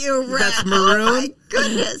 Love you, Red. That's maroon. Oh, my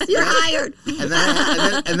goodness. You're hired.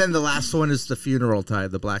 And then the last one is the funeral tie,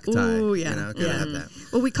 the black tie. Ooh, yeah. Gotta have that.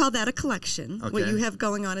 Well, we call that a collection. What Okay. you have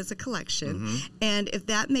going on is a collection. And if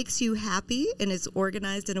that makes you happy and is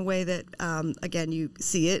organized in a way that, again, you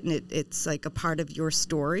see it and it's like a part of your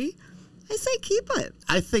story, I say keep it.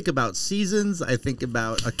 I think about seasons. I think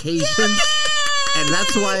about occasions. And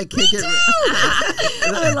that's why I can't get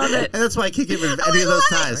rid. I love it. And that's why I can't get rid of any of those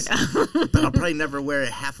ties. But I'll probably never wear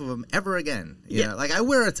half of them ever again. You know? Like I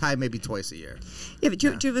wear a tie maybe twice a year. Yeah, but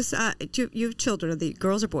do you have children? Are they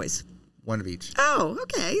girls or boys? One of each. Oh,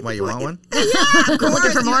 okay. Why, you want one? Yeah, of course.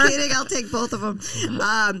 Looking for more? You're kidding. I'll take both of them.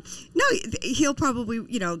 No, he'll probably,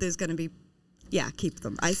 there's going to be, keep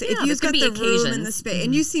them. I say, Yeah, if you've there's got gonna the be room and the occasions. space,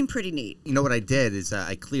 and you seem pretty neat. You know what I did is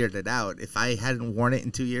I cleared it out. If I hadn't worn it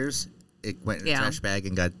in 2 years, it went in a trash bag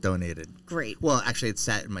and got donated. Great. Well, actually, it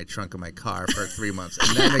sat in my trunk of my car for 3 months,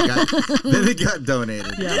 and then it got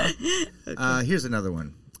donated. Yeah. Here's another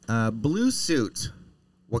one. Blue suit.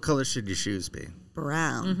 What color should your shoes be?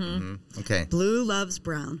 Brown. Okay. Blue loves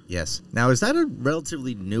brown. Yes. Now, is that a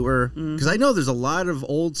relatively newer? Because I know there's a lot of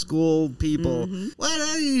old school people.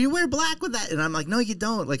 What? You wear black with that? And I'm like, no, you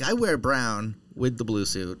don't. Like, I wear brown with the blue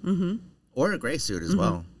suit or a gray suit as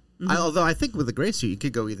well. Although I think with a gray suit, you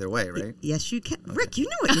could go either way, right? Yes, you can. Okay. Rick, you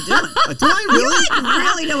know what you're doing. Do I really? You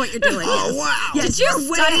really know what you're doing. Oh, yes. wow. Yes, you're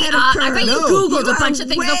way Study ahead of up. curve. I bet you Googled a bunch of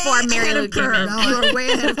things before Mary Lou came in. You are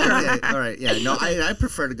way ahead of curve. Okay, all right. Yeah. No, I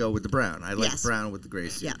prefer to go with the brown. I like Yes. brown with the gray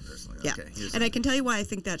suit Yeah. personally. Yeah. Okay. And I can tell you why I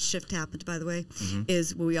think that shift happened, by the way,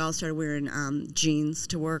 is when we all started wearing jeans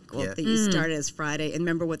to work. Well, Yeah. they started as Friday. And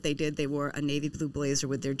remember what they did? They wore a navy blue blazer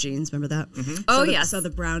with their jeans. Remember that? Oh, yes. yes. So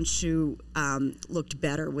the brown shoe looked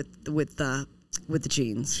better with the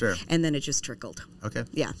jeans. Sure. And then it just trickled. Okay.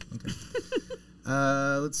 Yeah.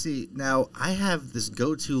 Let's see. Now, I have this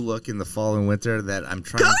go-to look in the fall and winter that I'm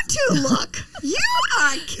trying Go-to look. You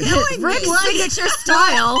are killing me. Rick's signature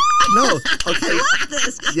style. No. Okay. I love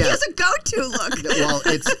this. Yeah. He has a go-to look. Well,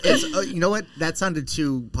 it's you know what? That sounded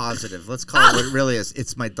too positive. Let's call it what it really is.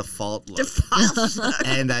 It's my default look.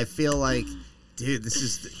 And I feel like, dude,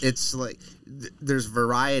 it's like, there's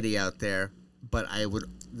variety out there, but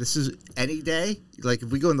this is any day. Like if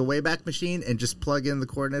we go in the Wayback Machine and just plug in the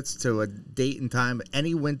coordinates to a date and time,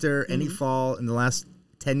 any winter, any fall in the last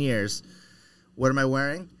 10 years, what am I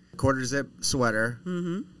wearing? Quarter zip sweater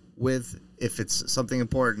with, if it's something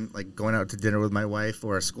important, like going out to dinner with my wife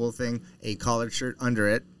or a school thing, a collared shirt under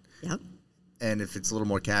it. Yep. And if it's a little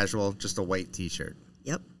more casual, just a white T-shirt.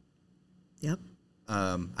 Yep.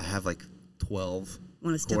 I have like 12.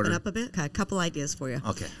 Want to step it up a bit? Okay, a couple ideas for you.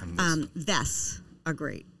 Okay. Vests are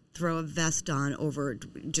great. Throw a vest on over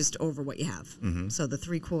what you have. So the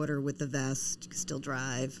 3/4 with the vest, you can still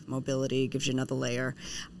drive. Mobility gives you another layer.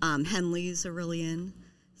 Henleys are really in.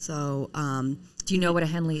 So Do you know what a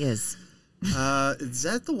Henley is? Is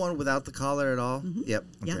that the one without the collar at all? Yep.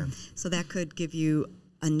 Okay. yeah, so that could give you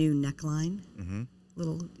a new neckline.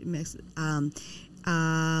 Little mix.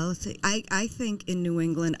 Let's see. I think in New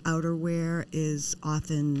England, outerwear is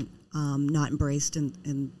often not embraced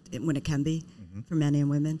in when it can be for men and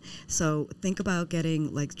women. So think about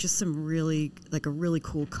getting like just some really like a really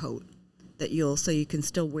cool coat that so you can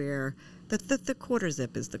still wear. The quarter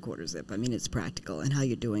zip is the quarter zip. I mean, it's practical, and how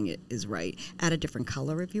you're doing it is right. Add a different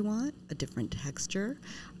color if you want, a different texture.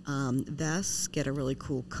 Vests, get a really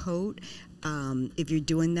cool coat. If you're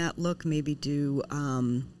doing that look, maybe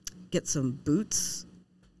get some boots,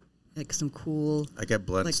 like some cool. I get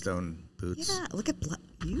Bloodstone boots. Yeah, look at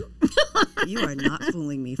you. You are not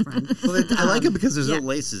fooling me, friend. Well, I like it because there's no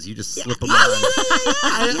laces. You just slip them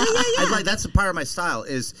on. Like that's a part of my style.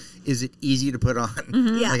 Is it easy to put on?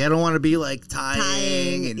 Yeah. Like I don't want to be like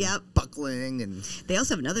tying and buckling and. They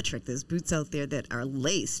also have another trick. There's boots out there that are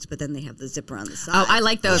laced, but then they have the zipper on the side. Oh, I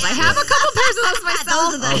like those. I have a couple pairs of those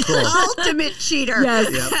myself. Those are the ultimate cheater.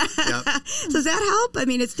 Yes. Yep. Does that help? I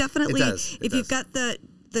mean, it's definitely It does. if you've got the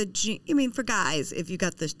I mean, for guys, if you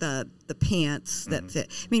got the pants that fit.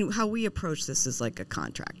 I mean, how we approach this is like a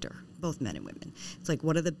contractor, both men and women. It's like,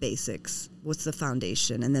 what are the basics? What's the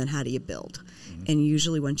foundation? And then how do you build? And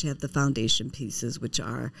usually once you have the foundation pieces, which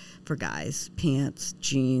are, for guys, pants,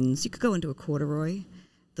 jeans, you could go into a corduroy.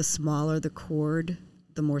 The smaller the cord,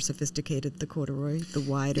 the more sophisticated the corduroy, the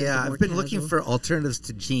wider, the more I've been casual. looking for alternatives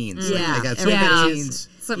to jeans. Yeah. I got so Everybody many is. jeans.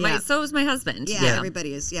 So is my husband. Yeah,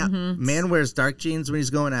 everybody is. Yeah. Man wears dark jeans when he's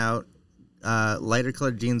going out, lighter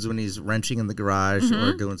colored jeans when he's wrenching in the garage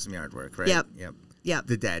or doing some yard work, right? Yep.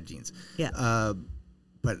 The dad jeans. Yeah.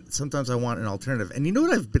 But sometimes I want an alternative. And you know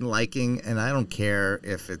what I've been liking, and I don't care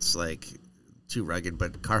if it's like too rugged,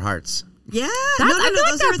 but Carhartts. Yeah. I feel like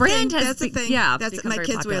those that are a brand thing. has That's a be- thing. yeah, That's become my very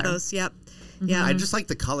kids wear popular. those. Yep. Yeah. I just like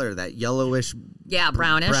the color, that yellowish,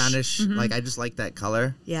 brownish. Like I just like that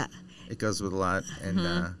color. Yeah. It goes with a lot, and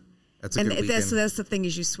that's a And good weekend. that's the thing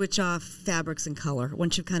is you switch off fabrics and color.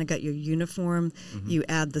 Once you've kind of got your uniform, you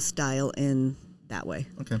add the style in that way.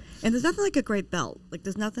 Okay. And there's nothing like a great belt. Like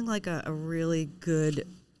there's nothing like a really good.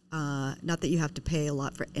 Not that you have to pay a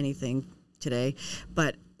lot for anything today,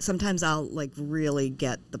 but sometimes I'll like really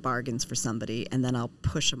get the bargains for somebody, and then I'll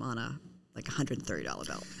push them on a like $130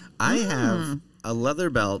 belt. I have a leather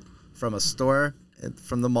belt from a store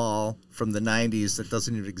from the mall from the 90s that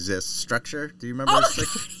doesn't even exist. Structure. Do you remember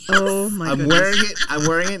Structure? Oh my I'm goodness. wearing it. I'm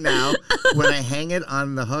wearing it now. When I hang it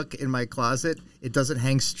on the hook in my closet, it doesn't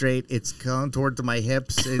hang straight. It's contoured to my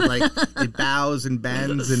hips. It it bows and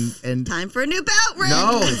bends and Time for a new belt, Rick.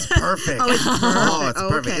 no, it's perfect. Oh, it's perfect. Oh, it's Oh,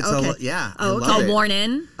 perfect. okay, It's okay. I Oh, love okay. it. Worn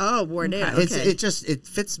in. Oh, worn in. Okay. It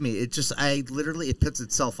fits me. It puts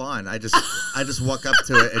itself on. I just walk up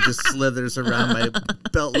to it. It just slithers around my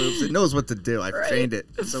belt loops. It knows what to do. I've trained it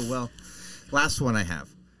so well. Last one I have,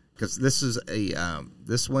 because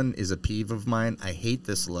this one is a peeve of mine. I hate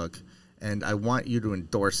this look, and I want you to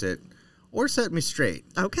endorse it or set me straight.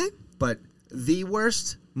 Okay. But the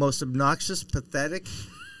worst, most obnoxious, pathetic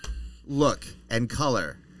look and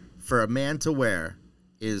color for a man to wear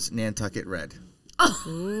is Nantucket red.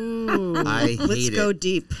 Ooh. I hate Let's it. go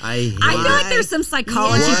deep. I hate I feel it. like there's some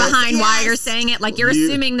psychology Yes. behind why Yes. you're saying it. Like you're You-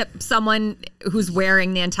 assuming that someone who's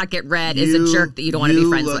wearing Nantucket red is a jerk that you don't want to be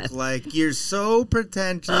friends You look with. like you're so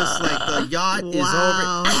pretentious. Like the yacht is over.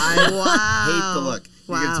 Wow. I hate the look.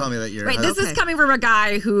 You're Wow. gonna tell me that you're Right, this is Okay. coming from a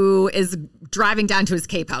guy who is driving down to his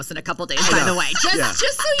Cape House in a couple days, by the way. Just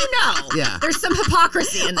so you know. Yeah. There's some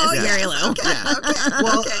hypocrisy in this, Mary Lou. Yeah.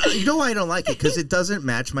 Well, you know why I don't like it? Because it doesn't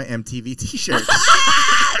match my MTV T-shirt.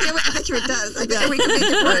 I bet you it does. I bet we can make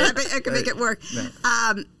it work. I bet I can make it work. No.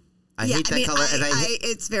 I hate that color, and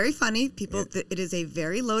it's very funny. People, it is a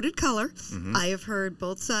very loaded color. I have heard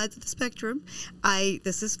both sides of the spectrum.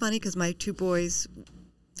 This is funny because my two boys,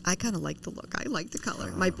 I kind of like the look. I like the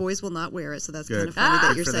color. My boys will not wear it, so that's Good. kind of funny that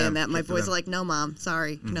Good you're for saying them. that. My Good for boys them. are like, no, Mom,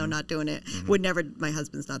 sorry, no, not doing it. Would never. My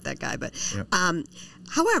husband's not that guy, but Yep.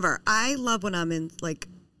 however, I love when I'm in like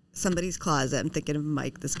somebody's closet. I'm thinking of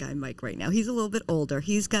Mike, this guy Mike right now. He's a little bit older.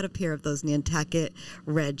 He's got a pair of those Nantucket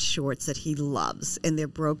red shorts that he loves, and they're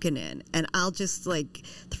broken in. And I'll just like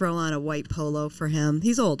throw on a white polo for him.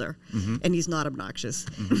 He's older, and he's not obnoxious.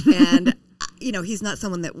 And, he's not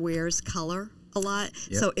someone that wears color a lot,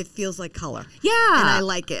 so it feels like color. Yeah. And I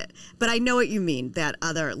like it. But I know what you mean, that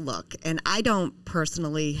other look. And I don't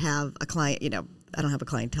personally have a client, I don't have a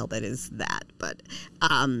clientele that is that, but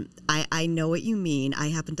I know what you mean. I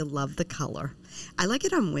happen to love the color. I like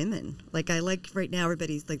it on women. Like I like right now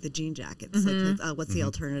everybody's like the jean jackets. Like what's the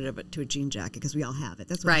alternative to a jean jacket? Because we all have it.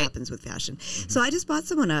 That's what Right. happens with fashion. So I just bought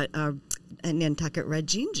someone a a Nantucket red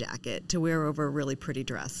jean jacket to wear over a really pretty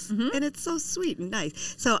dress. And it's so sweet and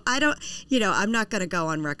nice. So I don't, I'm not going to go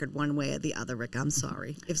on record one way or the other, Rick. I'm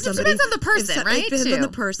sorry. If somebody, depends on the person, right? It depends on too. the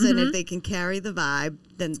person. If they can carry the vibe,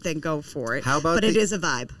 then go for it. How about But it is a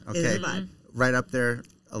vibe. Okay. It is a vibe. Right up there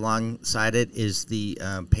alongside it is the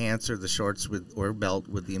pants or the shorts or belt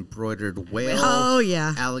with the embroidered whale. Oh,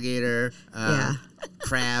 yeah. Alligator.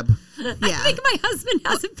 Crab. Yeah. I think my husband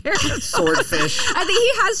has a pair of Swordfish. I think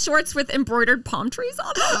he has shorts with embroidered palm trees on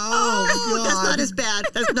them. Oh, That's not as bad.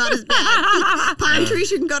 That's not as bad. Palm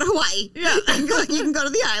trees, you can go to Hawaii. Yeah. You can go to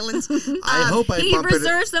the islands. I hope I He bump it.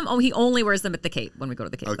 reserves them. Oh, he only wears them at the Cape when we go to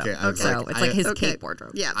the Cape. Okay, though. I was So like, it's like his okay. Cape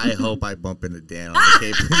wardrobe. Yeah. I hope I bump into Dan on the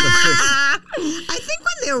Cape. I think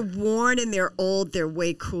when they're worn and they're old, they're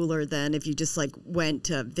way cooler than if you just like went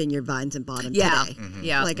to Vineyard Vines and bought them Yeah. today.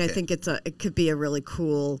 Yeah. Like I think it could be a really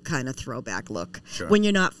cool kind of throwback look Sure. when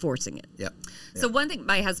you're not forcing it. Yep. So one thing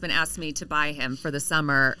my husband asked me to buy him for the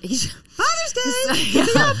summer. Father's Day.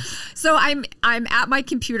 Yeah. So I'm at my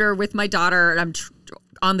computer with my daughter, and I'm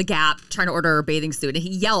on the Gap trying to order a bathing suit, and he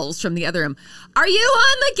yells from the other room, "Are you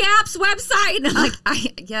on the Gap's website?" And I'm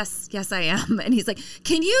like, yes, I am. And he's like,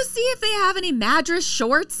 "Can you see if they have any madras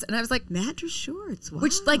shorts?" And I was like, Mattress shorts. Wow.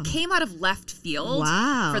 which like came out of left field.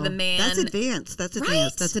 Wow. For the man. That's advanced. That's Right?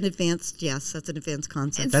 advanced. That's an advanced. Yes, that's an advanced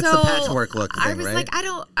concept. And That's the patchwork look I thing, was right? like, I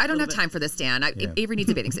don't have time for this, Dan. Avery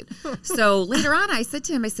needs a bathing suit. So later on, I said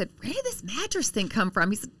to him, where did this mattress thing come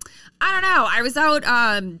from? He said, I don't know. I was out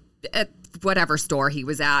at whatever store he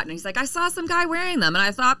was at, and he's like, I saw some guy wearing them, and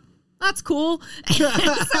I thought, that's cool. So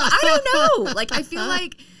I don't know. Like, I feel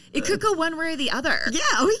like it could go one way or the other.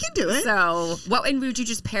 Yeah, we can do it. So, and would you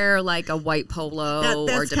just pair like a white polo,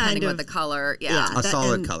 That's or depending kind on of- the color? yeah. a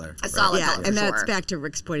solid and- color. A solid yeah, color, and for that's sure. back to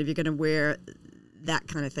Rick's point. If you're going to wear that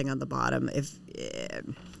kind of thing on the bottom, if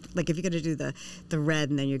you're going to do the red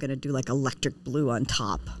and then you're going to do like electric blue on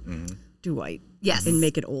top, do white. Yes. And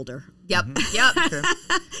make it older. Yep. Yep.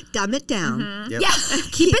 Dumb it down. Yep. Yeah.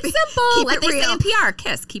 Keep it simple. keep Like it they say real. in PR.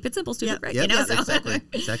 KISS. Keep it simple, stupid, Yep. right? Yep, So-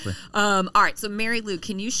 exactly. All right. So, Mary Lou,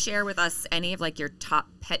 can you share with us any of like your top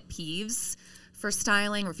pet peeves for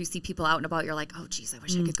styling, or if you see people out and about, you're like, oh, geez, I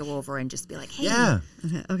wish I could go over and just be like, hey. Yeah.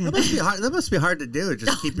 Okay. That must be hard to do.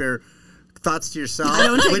 Just keep your thoughts to yourself. I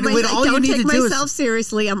don't take, When all you don't need take to do myself is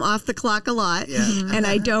seriously. I'm off the clock a lot. Yeah. And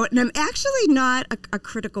I'm actually not a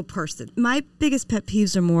critical person. My biggest pet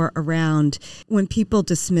peeves are more around when people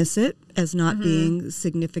dismiss it as not being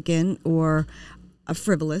significant or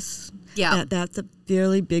frivolous. Yeah. That's a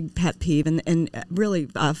fairly big pet peeve. And really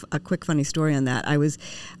a quick funny story on that. I was,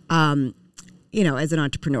 as an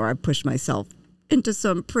entrepreneur, I pushed myself into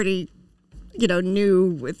some pretty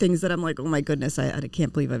new things that I'm like, oh my goodness, I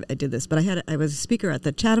can't believe I did this. But I was a speaker at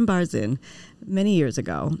the Chatham Bars Inn many years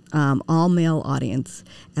ago, all male audience,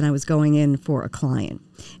 and I was going in for a client,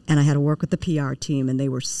 and I had to work with the PR team, and they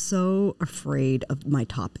were so afraid of my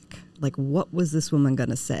topic. Like, what was this woman going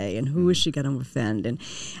to say, and who was she going to offend? And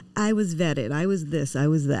I was vetted. I was this. I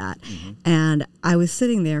was that. And I was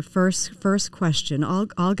sitting there, first question,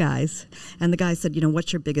 all guys, and the guy said,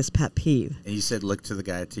 what's your biggest pet peeve? and you said, look to the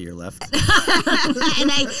guy to your left. And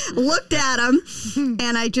I looked at him,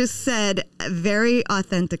 and I just said very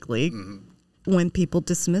authentically, when people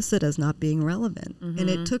dismiss it as not being relevant. And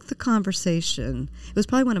it took the conversation. It was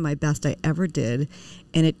probably one of my best I ever did.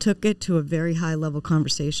 And it took it to a very high level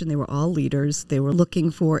conversation. They were all leaders. They were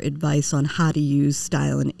looking for advice on how to use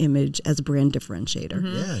style and image as a brand differentiator.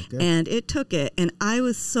 Yeah, good. And it took it. And I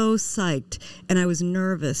was so psyched, and I was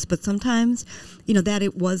nervous. But sometimes, that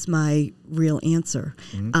it was my real answer.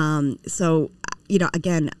 So,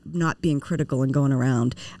 again, not being critical and going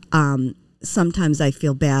around. Sometimes I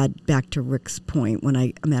feel bad, back to Rick's point, when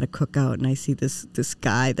I'm at a cookout and I see this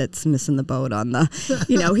guy that's missing the boat on the,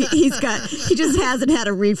 he just hasn't had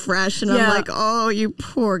a refresh, and I'm like, oh, you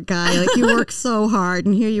poor guy, like you work so hard,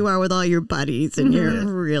 and here you are with all your buddies, and you're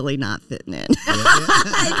really not fitting in.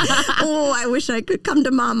 Oh, I wish I could come to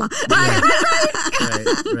mama.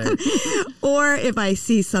 Right. Or if I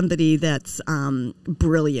see somebody that's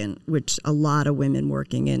brilliant, which a lot of women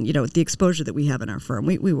working in, the exposure that we have in our firm,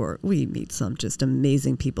 we meet some just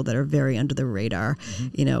amazing people that are very under the radar,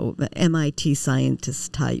 MIT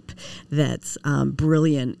scientist type that's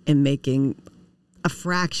brilliant in making a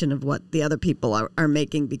fraction of what the other people are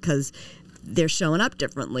making, because they're showing up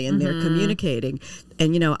differently and they're communicating.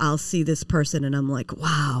 And, I'll see this person and I'm like,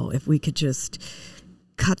 wow, if we could just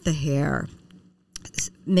cut the hair,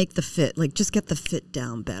 make the fit, like just get the fit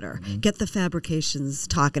down better, get the fabrications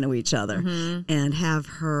talking to each other, and have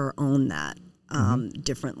her own that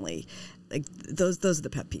differently. Like those are the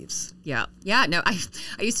pet peeves. Yeah. No, I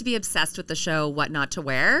used to be obsessed with the show What Not to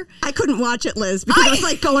Wear. I couldn't watch it, Liz, because it was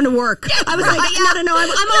like going to work. I was like, no, I'm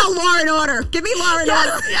all Law and Order. Give me Law and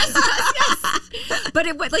Order. Yes.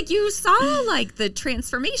 But like you saw like the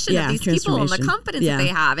transformation of these people and the confidence that they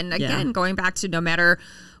have. And again, going back to no matter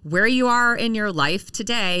where you are in your life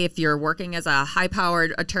today, if you're working as a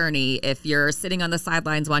high-powered attorney, if you're sitting on the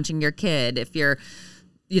sidelines watching your kid, if you're,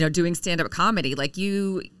 doing stand-up comedy, like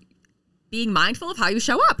you being mindful of how you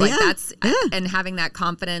show up, like and having that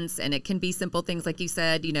confidence. And it can be simple things like you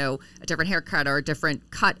said, a different haircut or a different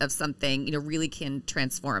cut of something, really can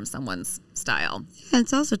transform someone's style. And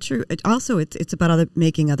it's also true. It's about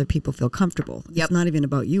making other people feel comfortable. Yep. It's not even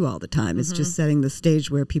about you all the time. It's just setting the stage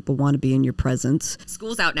where people want to be in your presence.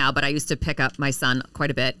 School's out now, but I used to pick up my son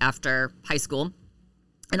quite a bit after high school,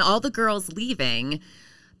 and all the girls leaving,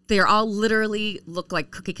 they're all literally look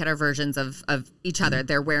like cookie cutter versions of each other.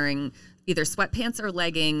 They're wearing either sweatpants or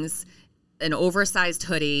leggings, an oversized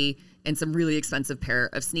hoodie, and some really expensive pair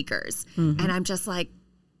of sneakers. And I'm just like,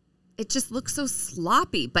 it just looks so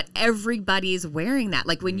sloppy, but everybody's wearing that.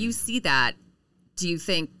 Like when you see that, do you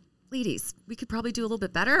think, ladies, we could probably do a little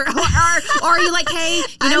bit better? Or are you like, hey,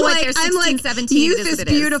 you know what, they're 16, 17. Youth is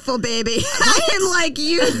beautiful, baby. I'm like,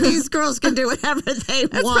 youth, these girls can do whatever they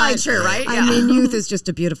want. That's probably true, right? I mean, youth is just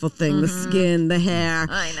a beautiful thing. The skin, the hair.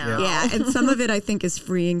 I know. Yeah, and some of it I think is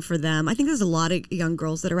freeing for them. I think there's a lot of young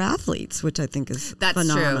girls that are athletes, which I think is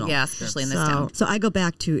phenomenal. True, yeah, especially in this town. So I go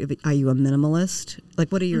back to, are you a minimalist? Like,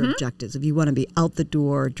 what are your objectives? If you want to be out the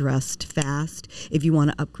door, dressed fast, if you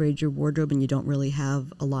want to upgrade your wardrobe and you don't really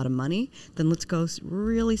have a lot of money, then let's go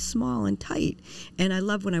really small and tight. And I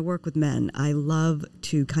love when I work with men, I love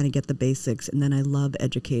to kind of get the basics, and then I love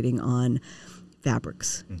educating on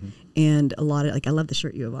fabrics. And a lot of, like, I love the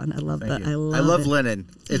shirt you have on. I love I love linen.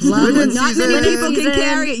 It's linen. season. Not many people can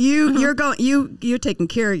carry it. You're taking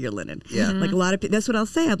care of your linen. Yeah. Like a lot of people, that's what I'll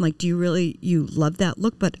say. I'm like, do you really, you love that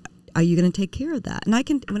look, but are you going to take care of that? And I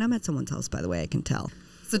can, when I'm at someone's house, by the way, I can tell.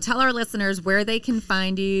 So tell our listeners where they can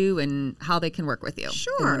find you and how they can work with you.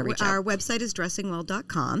 Sure. Our website is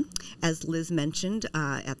dressingwell.com. As Liz mentioned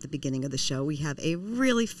at the beginning of the show, we have a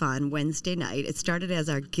really fun Wednesday night. It started as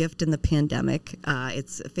our gift in the pandemic.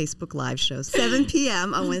 It's a Facebook Live show, 7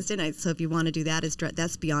 p.m. on Wednesday night. So if you want to do that,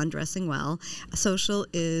 that's Beyond Dressing Well. Social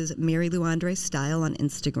is Mary Lou Andre Style on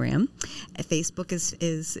Instagram. Facebook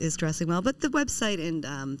is Dressing Well, but the website and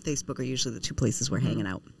Facebook are usually the two places we're hanging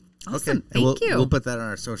out. Awesome. Okay. Thank you. We'll put that on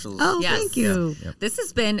our socials. Oh, yes. Thank you. Yeah. Yep. This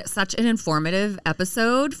has been such an informative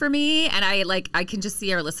episode for me. And I can just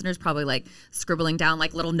see our listeners probably like scribbling down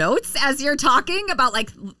like little notes as you're talking about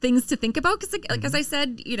like things to think about. Because like, as I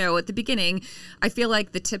said, at the beginning, I feel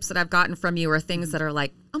like the tips that I've gotten from you are things that are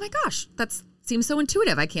like, oh my gosh, that's seems so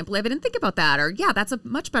intuitive. I can't believe I didn't think about that. Or yeah, that's a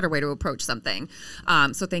much better way to approach something.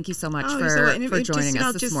 So thank you so much for joining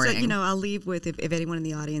us this morning. I'll leave with, if anyone in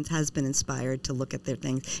the audience has been inspired to look at their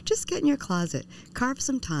things, just get in your closet, carve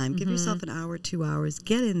some time, give yourself an hour, 2 hours,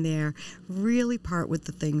 get in there, really part with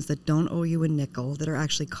the things that don't owe you a nickel, that are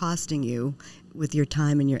actually costing you with your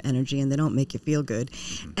time and your energy, and they don't make you feel good.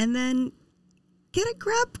 And then get a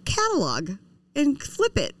grab catalog and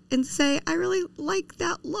flip it and say, I really like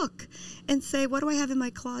that look. And say, what do I have in my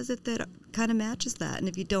closet that kind of matches that? And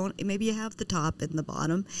if you don't, maybe you have the top and the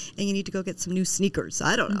bottom and you need to go get some new sneakers.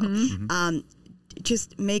 I don't know.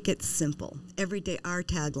 Just make it simple. Every day, our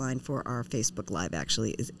tagline for our Facebook Live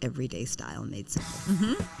actually is everyday style made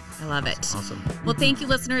simple. I love it. Awesome. Well, thank you,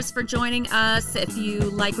 listeners, for joining us. If you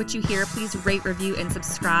like what you hear, please rate, review, and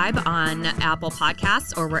subscribe on Apple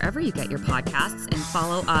Podcasts or wherever you get your podcasts. And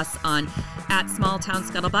follow us on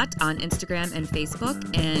 @SmallTownScuttlebutt on Instagram and Facebook.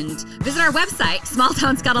 And visit our website,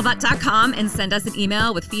 smalltownscuttlebutt.com, and send us an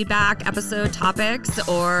email with feedback, episode topics,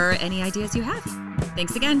 or any ideas you have.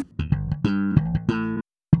 Thanks again.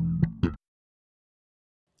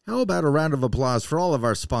 How about a round of applause for all of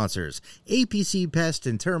our sponsors? APC Pest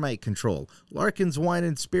and Termite Control, Larkin's Wine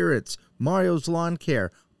and Spirits, Mario's Lawn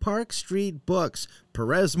Care, Park Street Books,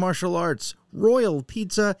 Perez Martial Arts, Royal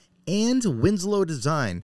Pizza, and Winslow Design.